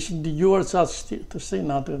 dhe ishin dëgjuar çast të shtin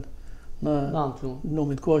aty në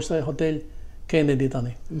numit ku është hotel Kennedy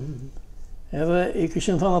tani. Edhe i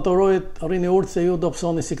kishin thënë ato rojët, rrini urtë se ju do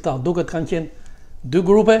psoni si këta. Duket kanë qenë 2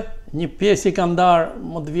 grupe, një pjesë i kanë ndarë,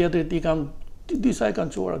 më të vjetrit i kanë disa i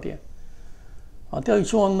kanë çuar atje. Atje i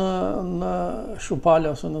çuan në Shupale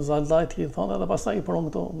ose në Zaldajt, i thonë, edhe pastaj i pron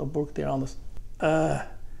këto në burg të Tiranës.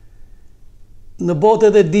 Në botë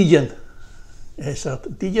edhe digjen,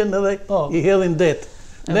 digjen edhe i hedhin det.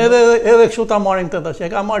 Ne edhe kështu ta marrim të tash, e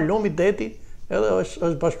ka marrë lumi deti, edhe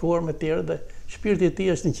është bashkuar me tjerë dhe shpirti i tij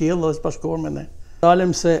është në qiell dhe është bashkuar me ne.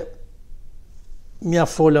 Dalem se mja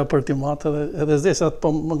fola për timat edhe zdesat po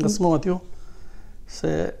më ngacmon aty, se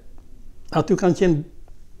aty kanë qenë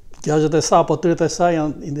 60 e sa, po 30 e sa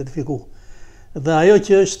janë identifikuar. Dhe ajo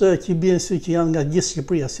që është që bien sy që janë nga gjithë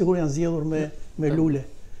Shqipëria, sigur janë zgjedhur me lule,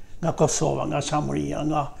 nga Kosova, nga Çamëria,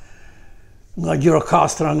 nga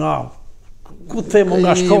Gjirokastra, nga ku të themu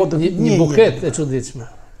nga Shkodër, një buket e çuditshme.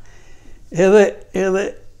 Edhe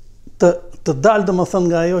të dalë domethënë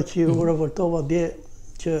nga ajo që u revoltova dje,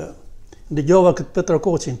 që dëgjova këtë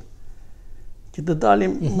Petrokoçin, që të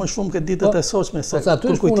dalim më shumë këtë ditët e sotshme se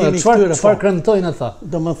kur kujtimi këtyre çfarë kremtojnë ata.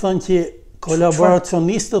 Domethënë që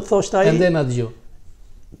kolaboracionistët thoshte ai. Ende na dëgjoj.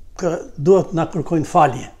 Që duhet na kërkojnë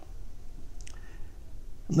falje.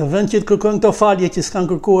 Në vend që të kërkojnë këto falje që s'kan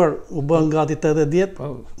kërkuar, u bën gati 80,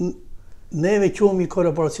 neve quhemi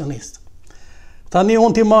kolaboracionist. Tani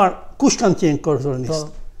unë t'i marr, kush kanë qenë kolaboracionist?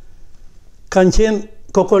 Kanë qenë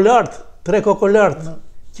kokolart, 3 kokolart,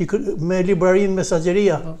 që me librarinë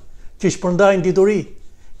Mesagjeria, që shpërndajnë dituri,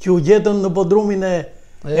 që u gjetën në bodrumin e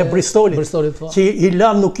Bristolit, që i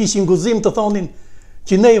lanë nuk ishin guzim të thonin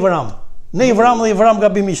që ne i vram. Ne i vram dhe i vram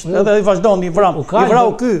gabimisht, edhe i vazhdon i vram. I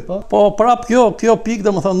vrau ky. Po prap kjo pikë,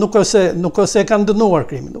 domethënë nuk është se kanë dënuar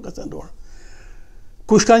krimin, nuk është dënuar.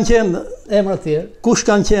 Kush kanë qenë emra të tjerë? Kush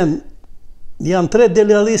kanë qenë? Janë 3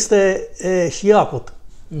 delegaliste e Shiakut,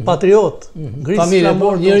 patriot, ngrisë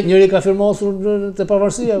flamor. Njëri ka firmosur te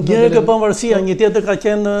pavarësia. Njëri ka pavarësia, një tjetër ka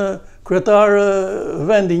qenë kryetar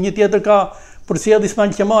vendi, një tjetër ka përsia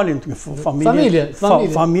Ismail Kemalin,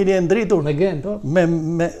 familje e ndritur. Me gen, po?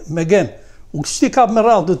 Me gen. U kështi kap me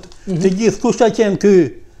radhë të gjithë, kush ka qenë ky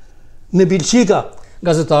në Bilqika?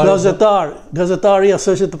 Gazetar i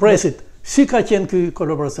Associated Pressit. Si ka qenë ky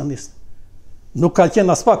kolaboracionist? Nuk ka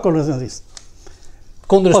qenë as pak kolaboracionist.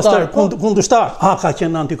 Kundërshtar. Ka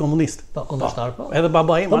qenë antikomunist. Po, kundërshtar, po. Edhe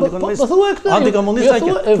baba im antikomunist. Po thuaj këtë. Antikomunist ai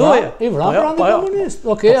që. I vran për antikomunist.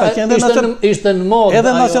 Okej, ishte në modë.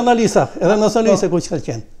 Edhe nacionalista ku ka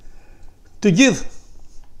qenë. Të gjithë.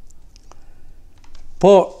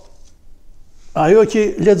 Po Ajo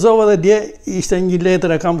që lexova dhe dje ishte një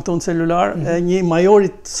letër, e kam këtu në celular, e një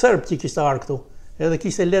majorit serb që kishte ardhur këtu. Edhe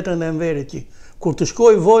kishte letrën e Enverit që kur të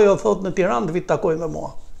shkoj vojo thot në Tiranë të vit takoj me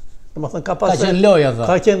mua. Domethënë ka pas qenë loja dha.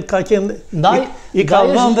 Ka qenë i ka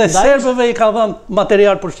dhënë dhe serbëve i ka dhënë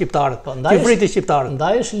material për shqiptarët. Që vriti shqiptarët.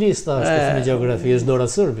 Ndaj është lista është në gjeografi, është dora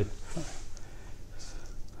sërbit.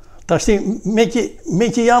 Tashti me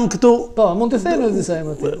që jam këtu. Po, mund të themi disa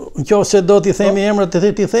emra të. Nëse do t'i themi emrat,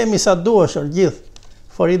 t'i themi sa duash, gjithë.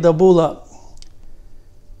 Farida Bulla,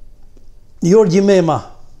 Jorgji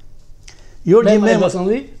Mema. Jorgji Mema.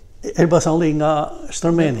 Elbasanli nga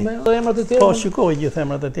Shtrëmeni. Emrat e tjerë? Po, shikoj gjithë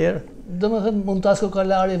emrat e tjerë. Domethënë Muntas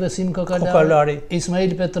Kokalari, Vesim Kokalari,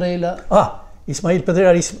 Ismail Petrela. Ismail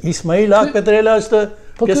Petrela, Ismail Ak Petrela është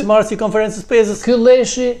pjesëmarrës i konferencës Pezës. Ky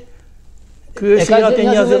Leshi Ky është Jati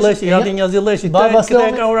Njazilleshi, Braba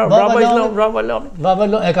Lami.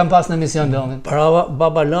 E kam pas në emision Lamin.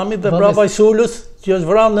 Baba Lami dhe Braba Sulus, që është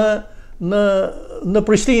vranë në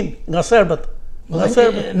Prishtinë, nga serbët.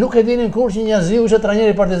 Nuk e dinin kur që Njaziu ishte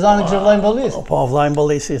trajneri Partizanit që vllai Mballis. Po, vllai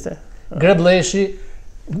Mballis ishte. Grebleshi,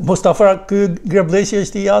 Mustafa, ky Grebleshi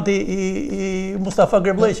është i Jati i Mustafa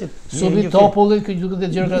Grebleshit. Subi Topulli, ky duket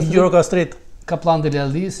e Gjirokastrit. Kaplan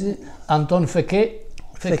Delalisi, Anton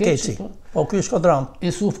Fekeci. Po, ky është Kodran.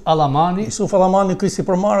 Isuf Alamani, ky si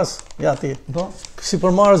përmarrës, Jati. Po. Si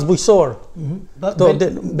përmarrës bujqësor.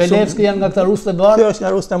 Belevski janë nga këta rusë të barë. Kjo është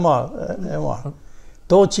nga rusë të marë.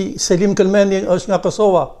 Toçi Selim Kelmeni është nga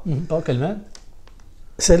Kosova. Po, Kelmen.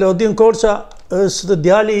 Selodin Korça është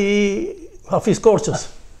djali i Hafiz Korçës.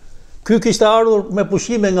 Ky kishte ardhur me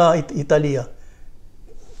pushime nga Italia.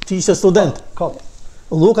 Që ishte student.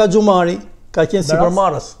 Luka Xhumari ka qenë si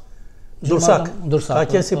përmarrës. Dursak. Ka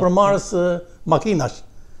qenë si përmarrës makinash.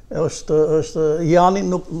 Është Jani,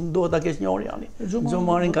 nuk duhet ta kesh njohur Jani.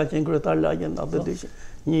 Xhumarin ka qenë kryetar lagjen atë ditë.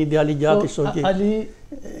 Një ideali gjatë i shoqi.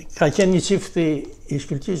 Ka qenë një çift i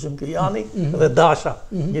shkëlqishëm ky Jani dhe Dasha,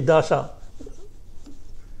 një Dasha.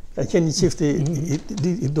 Ka qenë një çift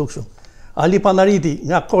i dukshëm. Ali Panariti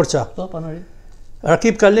nga Korça. Po, Panariti.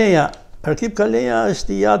 Rakip Kaleja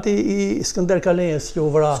është i Jati i Skënder Kalejës që u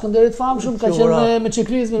vra. Skënderit famshëm ka qenë me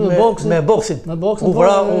çiklizmin, me boksin. Me boksin. U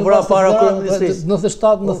vra para kryeministrisë.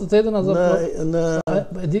 97, 98 atë.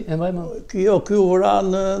 Ky u vra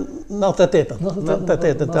në 98.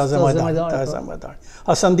 98 të Azerbajdhan.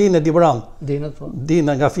 Hasan Dine Dibran.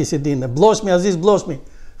 Dina nga Fisi Dine. Bloshmi Aziz Bloshmi.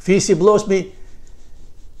 Fisi Bloshmi.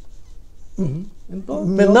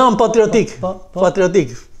 Me nam patriotik.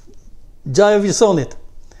 Gjajo Vilsonit.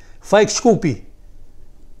 Fajk Shkupi,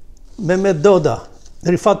 Mehmet Doda,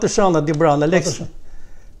 Rifat Tëshana, Dibran, Aleks,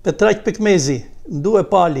 Petraq Pekmezi, Ndue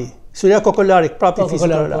Pali, Surja Kokolari, prapi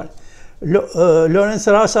fizikolari. Lorenz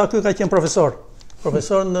Rasha, ky ka qenë profesor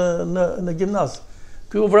në gjimnaz.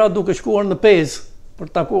 Ky u vra duke shkuar në Pezë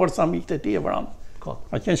për takuar sa miqtë e tij e vran. Ka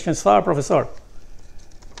qenë shkencëtar, profesor.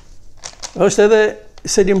 Është edhe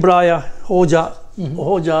Selim Braja, hoxha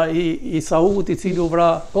i Saut, i cili u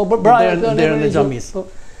vra derën e xhamis.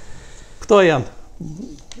 Këto janë.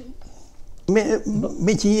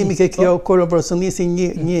 Me që jemi ke kjo kolaboracionisi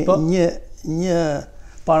një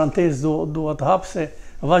parantezë duhet të hap se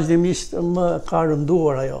vazhdimisht më ka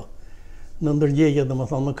rënduar ajo në ndërgjegje,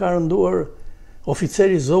 domethënë më ka rënduar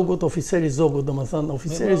oficeri zogut, domethënë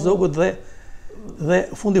oficeri zogut dhe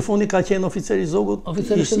fundi ka qenë oficeri zogut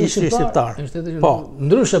ishte shqiptar. Po,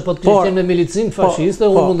 ndryshe po të kishte me milicin fashiste,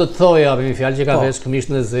 unë mund të thoja me një fjalë që ka vesh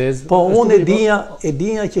këmishën e zezë. Po, unë e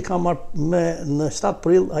dinja që ka marrë në 7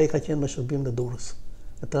 prill ai ka qenë me shërbim në Durrës.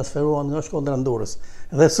 E transferuan nga Shkodra në Durrës.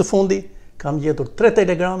 Dhe së fundi kam gjetur 3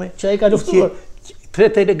 telegrame që ai ka luftuar. 3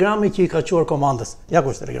 telegrame që i ka quar komandës. Ja ku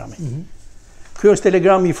është telegrami. Ky është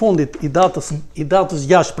telegrami i fundit i datës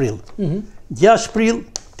 6 prill. 6 prill,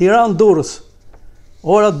 Tiranë Durrës.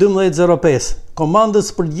 Ora 12:05, komandës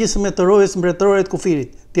përgjithësime të rojës mbretërore të kufirit,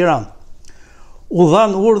 Tiranë. U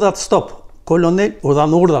dhan urdhat stop,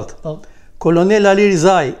 kolonel Ali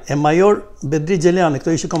Rizaj e major Bedri Xhelani,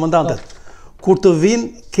 këto ishin komandantet. Kur të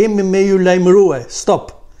vinë, kemi me ju lajmërue, stop,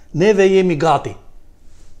 neve jemi gati.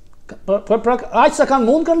 Pra, aq sa kanë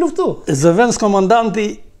mund kanë luftu. Zëvendës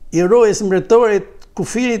komandanti i rojës mbretërore të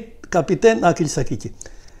kufirit, kapiten Akil Sakiqi.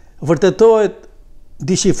 Vërtetohet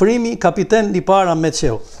dishifrimi kapiten i para me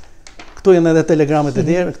qeu. Këtu janë edhe telegramet e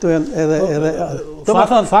tjerë, këtu janë edhe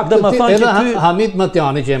Hamid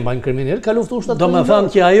Matjani që e mbajnë kriminal ka luftuar shtatë. Domethënë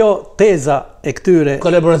që ajo teza e këtyre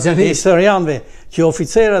historianëve që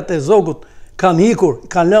oficerat e zogut kanë ikur,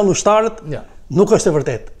 kanë lënë ushtarët, nuk është e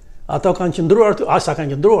vërtetë. Ato kanë qëndruar aty, asa kanë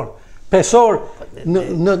qëndruar. Pesor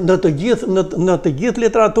në të gjithë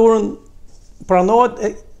literaturën pranohet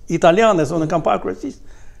italiane, unë kam parë kryesisht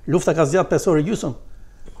Lufta ka zgjat 5 orë gjysmë.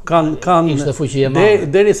 Ishte fuqi e madhe.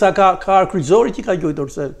 Derisa ka kryqëzori që ka gjuajtur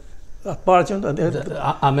se atë para që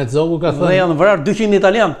Ahmet Zogu ka thënë janë vrarë 200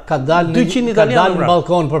 italian. Ka dalë 200 në italian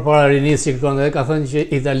balkon përpara rinisë që kërkon dhe ka thënë që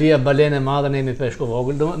Italia balenë e madhe, ne jemi peshku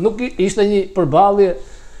vogël. Nuk ishte një përballje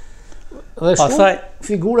dhe shumë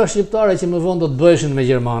figura shqiptare që më vonë do të bëheshin me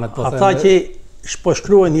gjermanët. Ata që po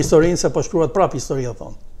shkruajnë historinë se po shkruat prap historia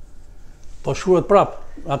thonë. Po shkruhet prap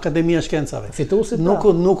Akademia e Shkencave. Fituesit nuk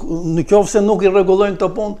në qoftë se nuk I rregullojnë këto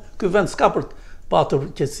punë, ky vend s'ka për të patur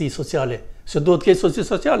qetësi sociale. Se duhet të ketë qetësi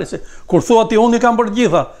sociale, se kur thua ti unë I kam për të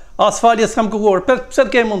gjitha, as falje s'kam kërkuar, pse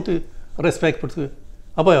të kemë unë ty respekt për ty?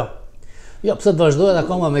 Apo jo? Jo, pse të vazhdohet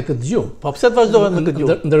akoma me këtë gjuhë? Po pse të vazhdohet me këtë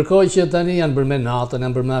gjuhë? Ndërkohë që tani janë bërë me NATO,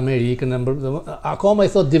 janë bërë me Amerikën, akoma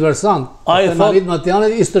I thot diversant. Ai thot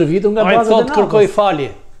Matianët I stërvitur nga bazat e NATO. Ai thot kërkoj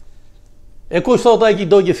falje. E kush thot ai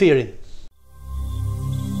që do Gjefirin?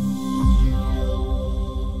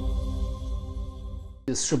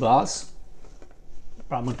 Shërbas,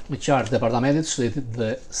 pra më qartë Departamentit të Shtetit dhe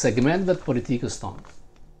segmenteve të politikës tonë.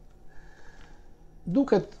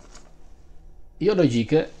 Duket jo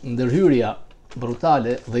logjike ndërhyrja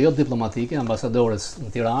brutale dhe jo diplomatike ambasadores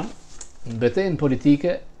në Tiranë në betejën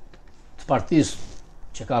politike të partisë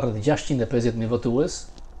që ka rreth 650.000 votues,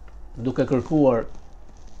 duke kërkuar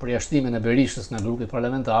përjashtimin e Berishës nga grupi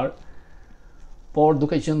parlamentar, por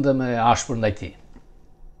duke qenë dhe me ashpër ndaj tij.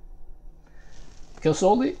 Kjo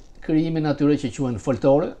solli krijimin atyre që quhen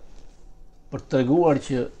foltore për të treguar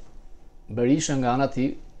që Berisha nga ana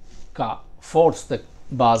tij ka forcë tek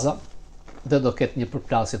baza dhe do ketë një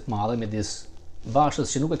përplasje të madhe midis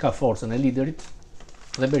Bashës që nuk e ka forcën e liderit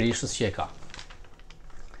dhe Berishës që e ka.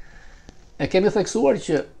 E kemi theksuar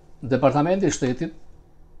që Departamenti I Shtetit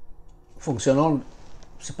funksionon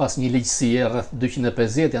sipas një ligjësie rreth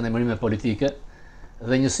 250 janë emërime politike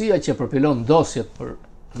dhe njësia që përpilon dosjet për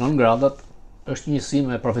non-gradat është njësi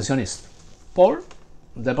me profesionist. Por,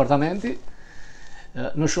 departamenti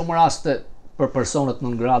në shumë raste për personet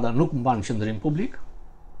non grada nuk mban qendrim publik,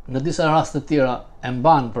 në disa raste tjera e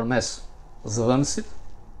mban përmes zëvendësit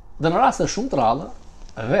dhe në raste shumë të rralla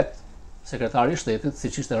vetë sekretari I Shtetit,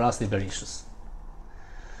 siç ishte rasti I Berishës.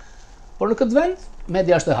 Por në këtë vend,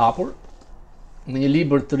 media është e hapur, në një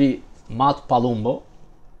libër të ri Mat Palumbo,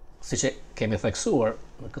 siç e kemi theksuar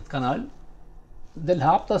në këtë kanal, del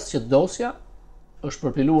haptas që dosja është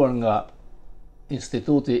përpiluar nga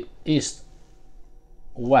Instituti East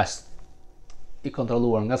West I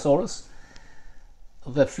kontrolluar nga Soros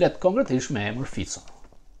dhe flet konkretisht me emër Fico.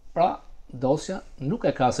 Pra, dosja nuk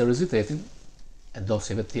e ka seriozitetin e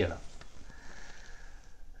dosjeve të tjera.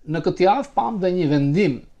 Në këtë javë pam dhe një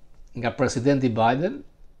vendim nga presidenti Biden,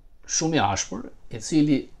 shumë I ashpër, I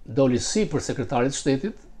cili doli sipër sekretarit të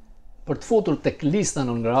Shtetit për të futur tek lista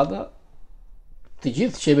non grata të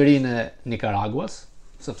gjithë qeverinë e Nicaraguas,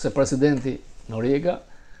 sepse presidenti Noriega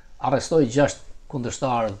arrestoi 6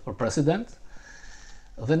 kundërshtarët për president,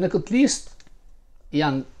 dhe në këtë listë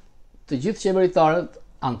janë të gjithë qeveritarët,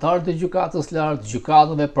 antarët e gjykatës lartë,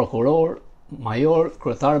 gjykatëve, prokuror, major,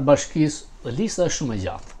 kryetar bashkisë, dhe lista është shumë e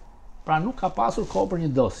gjatë. Pra nuk ka pasur kohë për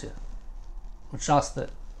një dosje. Në çaste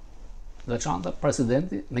veçanta,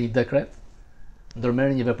 presidenti me një dekret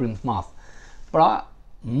ndërmerr një veprim të madh. Pra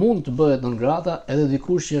mund të bëhet non grata edhe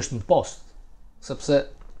dikush që është në post, sepse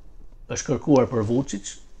është kërkuar për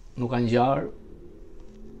Vučić, nuk ka ngjarë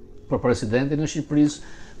për presidentin e Shqipërisë,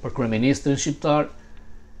 për kryeministrin shqiptar,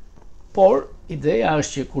 por ideja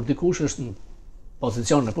është që kur dikush është në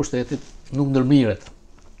pozicion në pushtetit, nuk ndërmiret.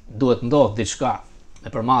 Duhet ndodh diçka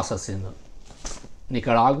me përmasa si në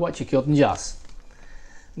Nicaragua që kjo të ngjas.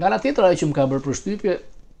 Nga ana tjetër, ajo që më ka bërë përshtypje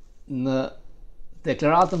në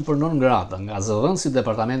deklaratën për non grata nga zëvendësi I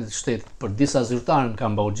Departamentit të Shtetit për disa zyrtarë në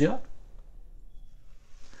Kambodja,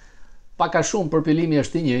 pak a shumë përpilimi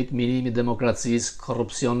është I njëjtë, minimi I demokracisë,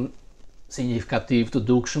 korrupsion signifikativ të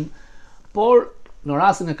dukshëm, por në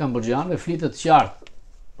rastin e kambodgjanëve flitet qartë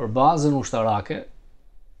për bazën ushtarake,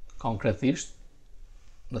 konkretisht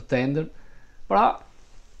në tender, pra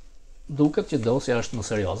duket që dosja është më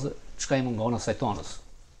serioze, çka I mungon asaj tonës.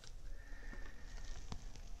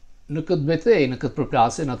 Në këtë betejë, në këtë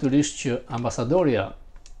përplasje, natyrisht që ambasadorja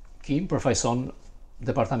Kim përfaqëson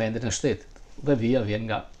Departamentin e Shtetit dhe vjen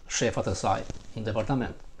nga shefat e saj në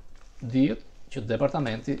departament. Dihet që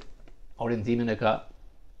departamenti orientimin e ka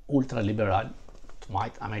ultraliberal të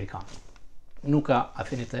majt amerikan. Nuk ka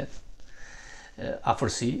afinitet,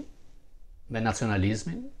 afërsi me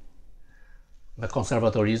nacionalizmin, me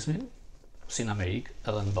konservatorizmin, si në Amerikë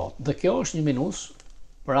edhe në botë. Dhe kjo është një minus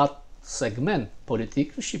për atë segment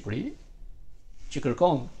politik në Shqipëri që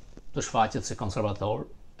kërkon të shfaqet si konservator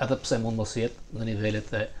edhe pse mund mos jetë në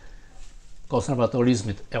nivelet e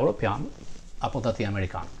konservatorizmit europian apo të atij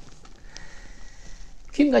amerikan.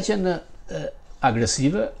 Kim ka qenë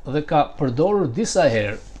agresive dhe ka përdorur disa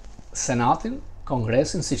herë Senatin,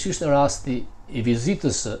 Kongresin, siç ishte rasti i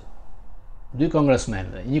vizitës së dy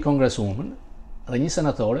kongresmenëve, një kongreswoman dhe një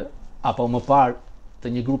senatore, apo më parë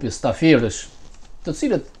të një grupi stafierësh, të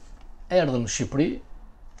cilët erdhën në Shqipëri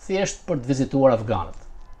thjesht për të vizituar afganët.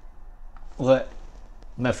 Dhe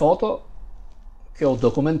me foto, kjo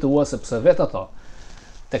dokumentua sepse vetë ato,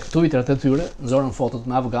 tek Twitteret e tyre, nxorën fotot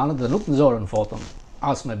me afganët dhe nuk nxorën foton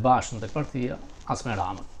as me Bashën tek partia, as me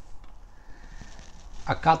Ramën.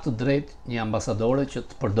 A ka të drejtë një ambasadore që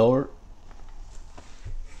të përdor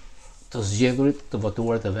të zgjedhurit të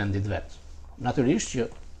votuarit e vendit vet? Natyrisht që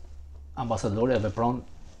ambasadorja vepron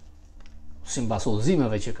sipas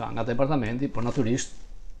udhëzimeve që ka nga departamenti, por natyrisht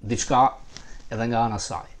diçka edhe nga ana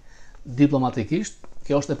saj. Diplomatikisht,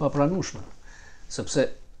 kjo është e papranueshme, sepse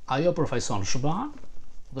ajo përfaqëson SBA-n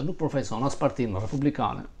dhe nuk përfaqëson as Partinë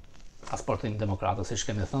Republikane, as Partinë Demokrate, siç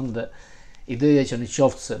kemi thënë, dhe ideja që në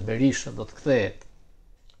qoftë se Berisha do të kthehet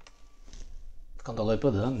të kontrolloj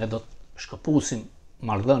PD-n, ne do të shkëpusim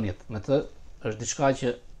marrëdhëniet me të, është diçka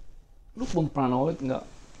që nuk mund të pranohet nga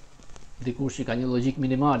dikush që ka një logjik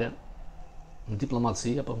minimale në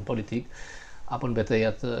diplomaci apo në politik apo në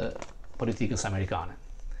betejat politikës amerikane.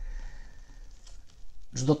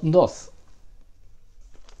 Çdo të ndodh,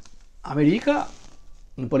 Amerika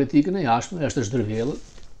në politikën e jashtme është e zhdërvjellët,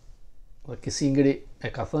 dhe Kisingeri e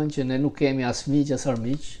ka thënë që ne nuk kemi as miq as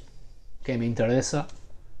armiq, kemi interesa,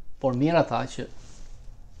 por mirë ata që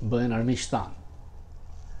bëhen armiq tanë.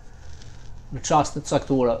 Në çaste të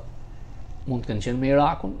caktuara mund të kenë qenë me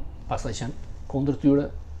Irakun, pastaj qenë kundër tyre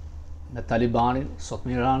me Talibanin, sot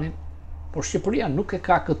me Iranin, por Shqipëria nuk e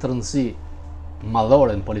ka këtë rëndësi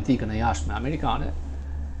madhore në politikën e jashtme amerikane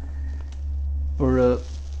për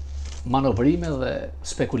manovrime dhe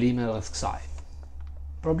spekulime rreth kësaj.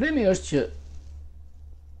 Problemi është që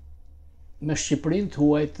me Shqipërinë të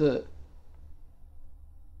huajt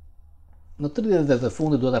në 30 vjet e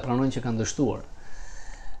fundit duhet ta pranojnë që kanë dështuar.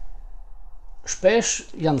 Shpesh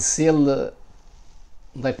janë sjell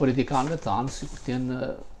ndaj politikanëve tanë sikur të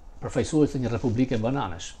jenë përfaqësues të një republike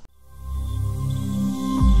bananesh.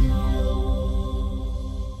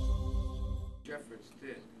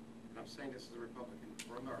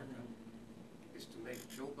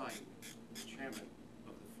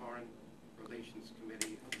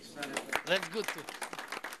 That's good too.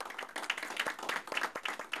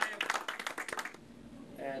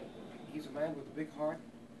 And he's a man with a big heart,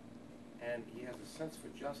 and he has a sense for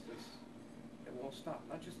justice that won't stop,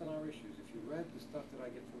 not just on our issues. If you read the stuff that I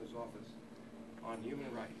get from his office on human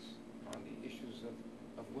rights, on the issues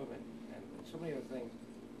of women, and so many other things,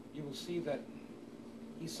 you will see that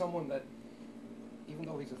he's someone that, even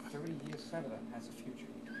though he's a 30-year senator, has a future.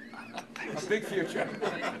 A big future.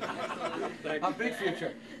 A big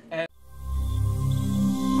future. And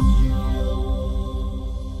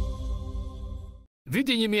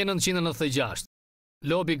Viti 1996,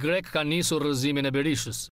 lobi grek ka nisur rrëzimin e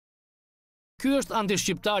Berishës. Ky është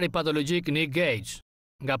antishqiptari patologjik Nick Gage.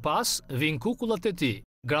 Nga pas, vijnë kukullat e tij,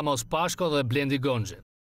 Gramos Pashko dhe Blendi Gonxhe.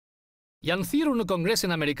 Janë thirrur në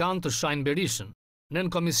Kongresin Amerikan të shajnë Berishën,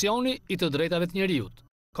 nën Komisioni i të Drejtave të Njerëzit,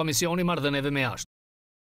 Komisioni Marrëdhënieve me Jashtë.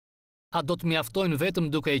 A do të mjaftojnë vetëm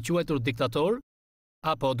duke i quajtur diktator,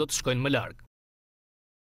 apo do të shkojnë më larg?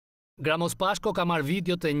 Gramos Pashko ka marrë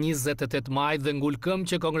videot e 28 majit dhe ngul këmbë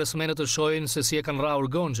që kongresmenët të shohin se si e kanë rrahur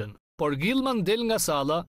Gonxhen, por Gillman del nga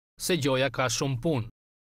salla se gjoja ka shumë punë.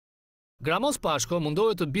 Gramos Pashko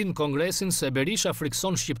mundohet të bindë Kongresin se Berisha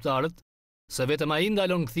frikson shqiptarët, se vetëm ai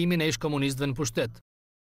ndalon kthimin e ish-komunistëve në pushtet.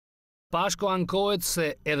 Pashko ankohet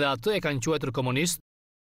se edhe atë e kanë quajtur komunist,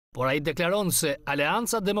 por ai deklaron se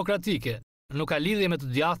Aleanca Demokratike nuk ka lidhje me të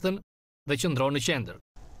djathtën dhe qëndron në qendër.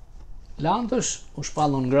 Lantësh u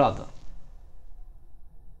shpallën grada,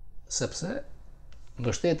 sepse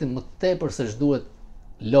mbështetin më tepër se ç'duhet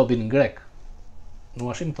lobin grek në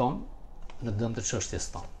Washington në dëm të çështjes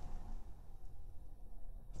tonë.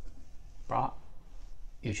 Pra,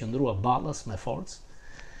 ju qëndrua ballas me forcë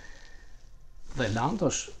dhe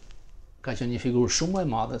Lantosh ka qenë një figurë shumë më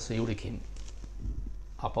e madhe se Yuri Kim,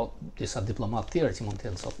 apo disa diplomat tjerë që mund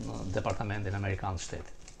të jenë sot në Departamentin Amerikan të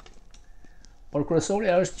Shtetit. Por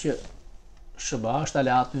kryesorja është që SBA është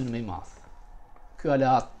aleat ynë më i madh. Ky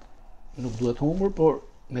aleat nuk duhet humbur, por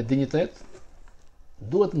me dinjitet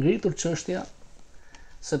duhet ngritur çështja,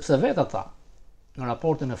 sepse vetë ata në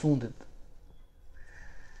raportin e fundit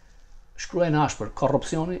shkruajnë ashpër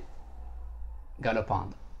korrupsioni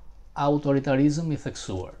galopant, autoritarizëm i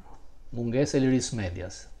theksuar, mungesë e lirisë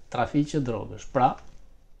medias, trafiqe drogësh. Pra,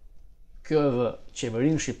 kjo e vë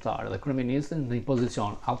qeverinë shqiptare dhe kryeministin në një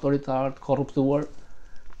pozicion autoritar, të korruptuar,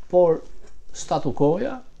 por statu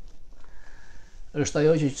quo-ja është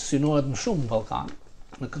ajo që synohet më shumë në Ballkan.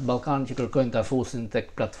 Në këtë Ballkan që kërkojnë ta fusin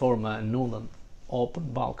tek platforma e nunën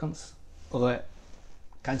Open Balkans dhe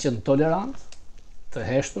kanë qenë tolerant, të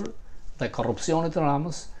heshtur ndaj korrupsionit të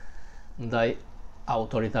Ramës, ndaj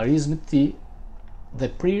autoritarizmit të tij dhe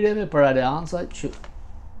prirjeve për aleanca që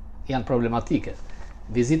janë problematike.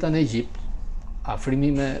 Vizita në Egjipt,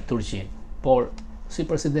 afrimi me Turqinë, por si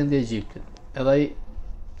presidenti i Egjiptit, edhe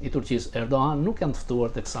i Turqisë Erdogan nuk janë të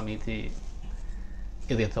ftuar tek samiti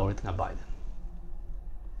i dhjetorit nga Biden.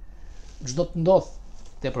 Çdo të ndodh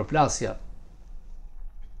tepërplasja,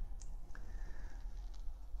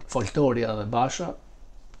 foltoria dhe basha,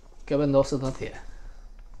 kjo vendoset atje.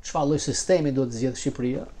 Çfarë lloj sistemi duhet të zgjedhë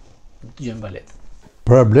Shqipëria? Të gjejmë valet.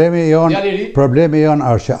 Problemi jon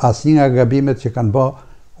është që asnjë nga gabimet që kanë bë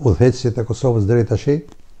udhëheqësit e Kosovës deri tash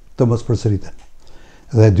të mos përsëriten.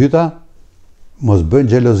 Dhe e dyta, mos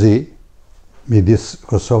bëjnë xhelozi midis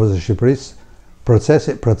Kosovës dhe Shqipërisë.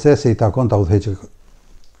 Procesi i takon ta udhëheqë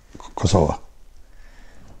Kosova.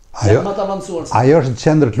 Ajo është në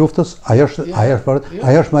qendër të luftës, ajo është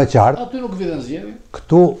më e qartë. Aty nuk vjen zgjedhje.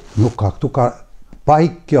 Këtu nuk ka, këtu ka pa i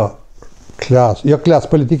kjo klasë, jo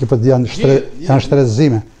klasë politike, por janë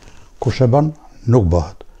shtrezime. Kush e bën, nuk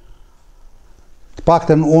bëhet. Të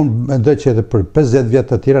paktën unë mendoj që edhe për 50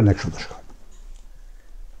 vjet të tjera ne kështu do shkojmë.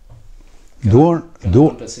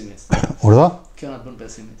 Duan pesimist. Urdhë? Kjo na bën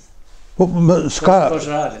pesimist. Po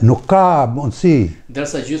nuk ka mundësi.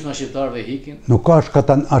 Derisa gjysma shqiptarëve hikin. Nuk ka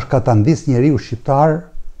është ka ta ndis njeriu shqiptar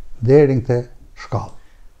deri në këtë shkallë.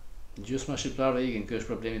 Gjysma shqiptarëve hikin, ky është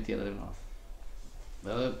problemi tjetër i madh.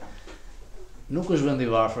 Edhe nuk është vend i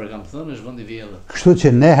varfër, kam thënë, është vend i vjedhur. Kështu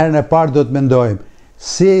që ne herën e parë do të mendojmë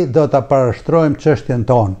si do ta parashtrojmë çështjen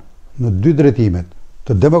tonë në dy drejtimet,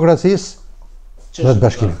 të demokracisë dhe të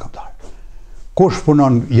bashkimit kombëtar. Kush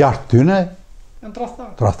punon jashtë tyne? Janë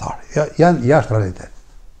tradhtar. Janë jashtë realitet.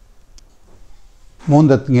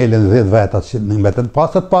 Mundet ngelen 10 vetat që në mbeten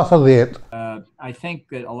pasat 10. I think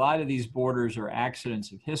that a lot of these borders are accidents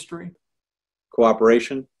of history.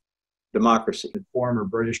 Cooperation, democracy. The former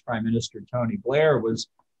British Prime Minister Tony Blair was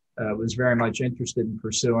very much interested in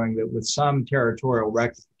pursuing that with some territorial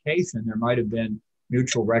rectification, there might have been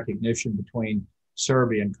mutual recognition between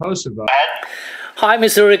Serbia and Kosovo. Hi,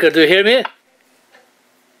 Mr. Rickard, do you hear me?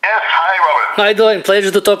 Yes, hi, Robert. How are you doing?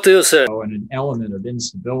 Pleasure to talk to you, sir. And an element of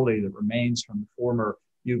instability that remains from the former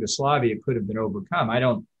Yugoslavia could have been overcome. I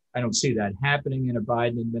don't see that happening in a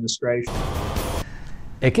Biden administration.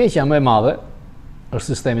 E keqja më e madhe është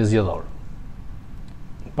sistemi zgjedhor.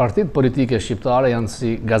 Partitë politike shqiptare janë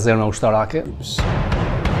si gazerna ushtarake.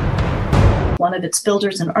 One of its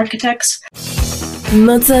builders and architects.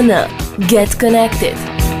 MTN, get connected.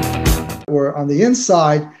 Were on the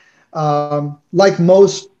inside, like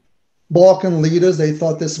most Balkan leaders, they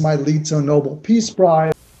thought this might lead to a Nobel Peace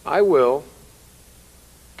Prize. I will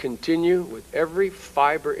continue with every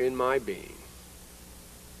fiber in my being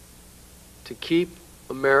to keep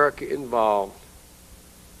America involved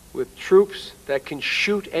with troops that can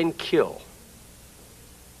shoot and kill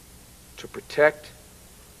to protect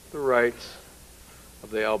the rights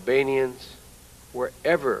of the Albanians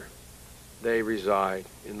wherever they reside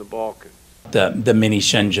in the Balkans. The mini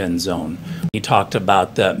Schengen zone. He talked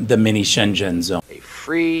about the mini Schengen zone. A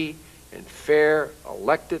free and fair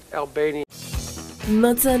elected Albania.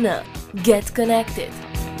 MTN, get connected.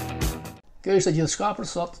 Kjo ishte gjithçka për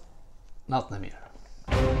sot. Natën e mirë.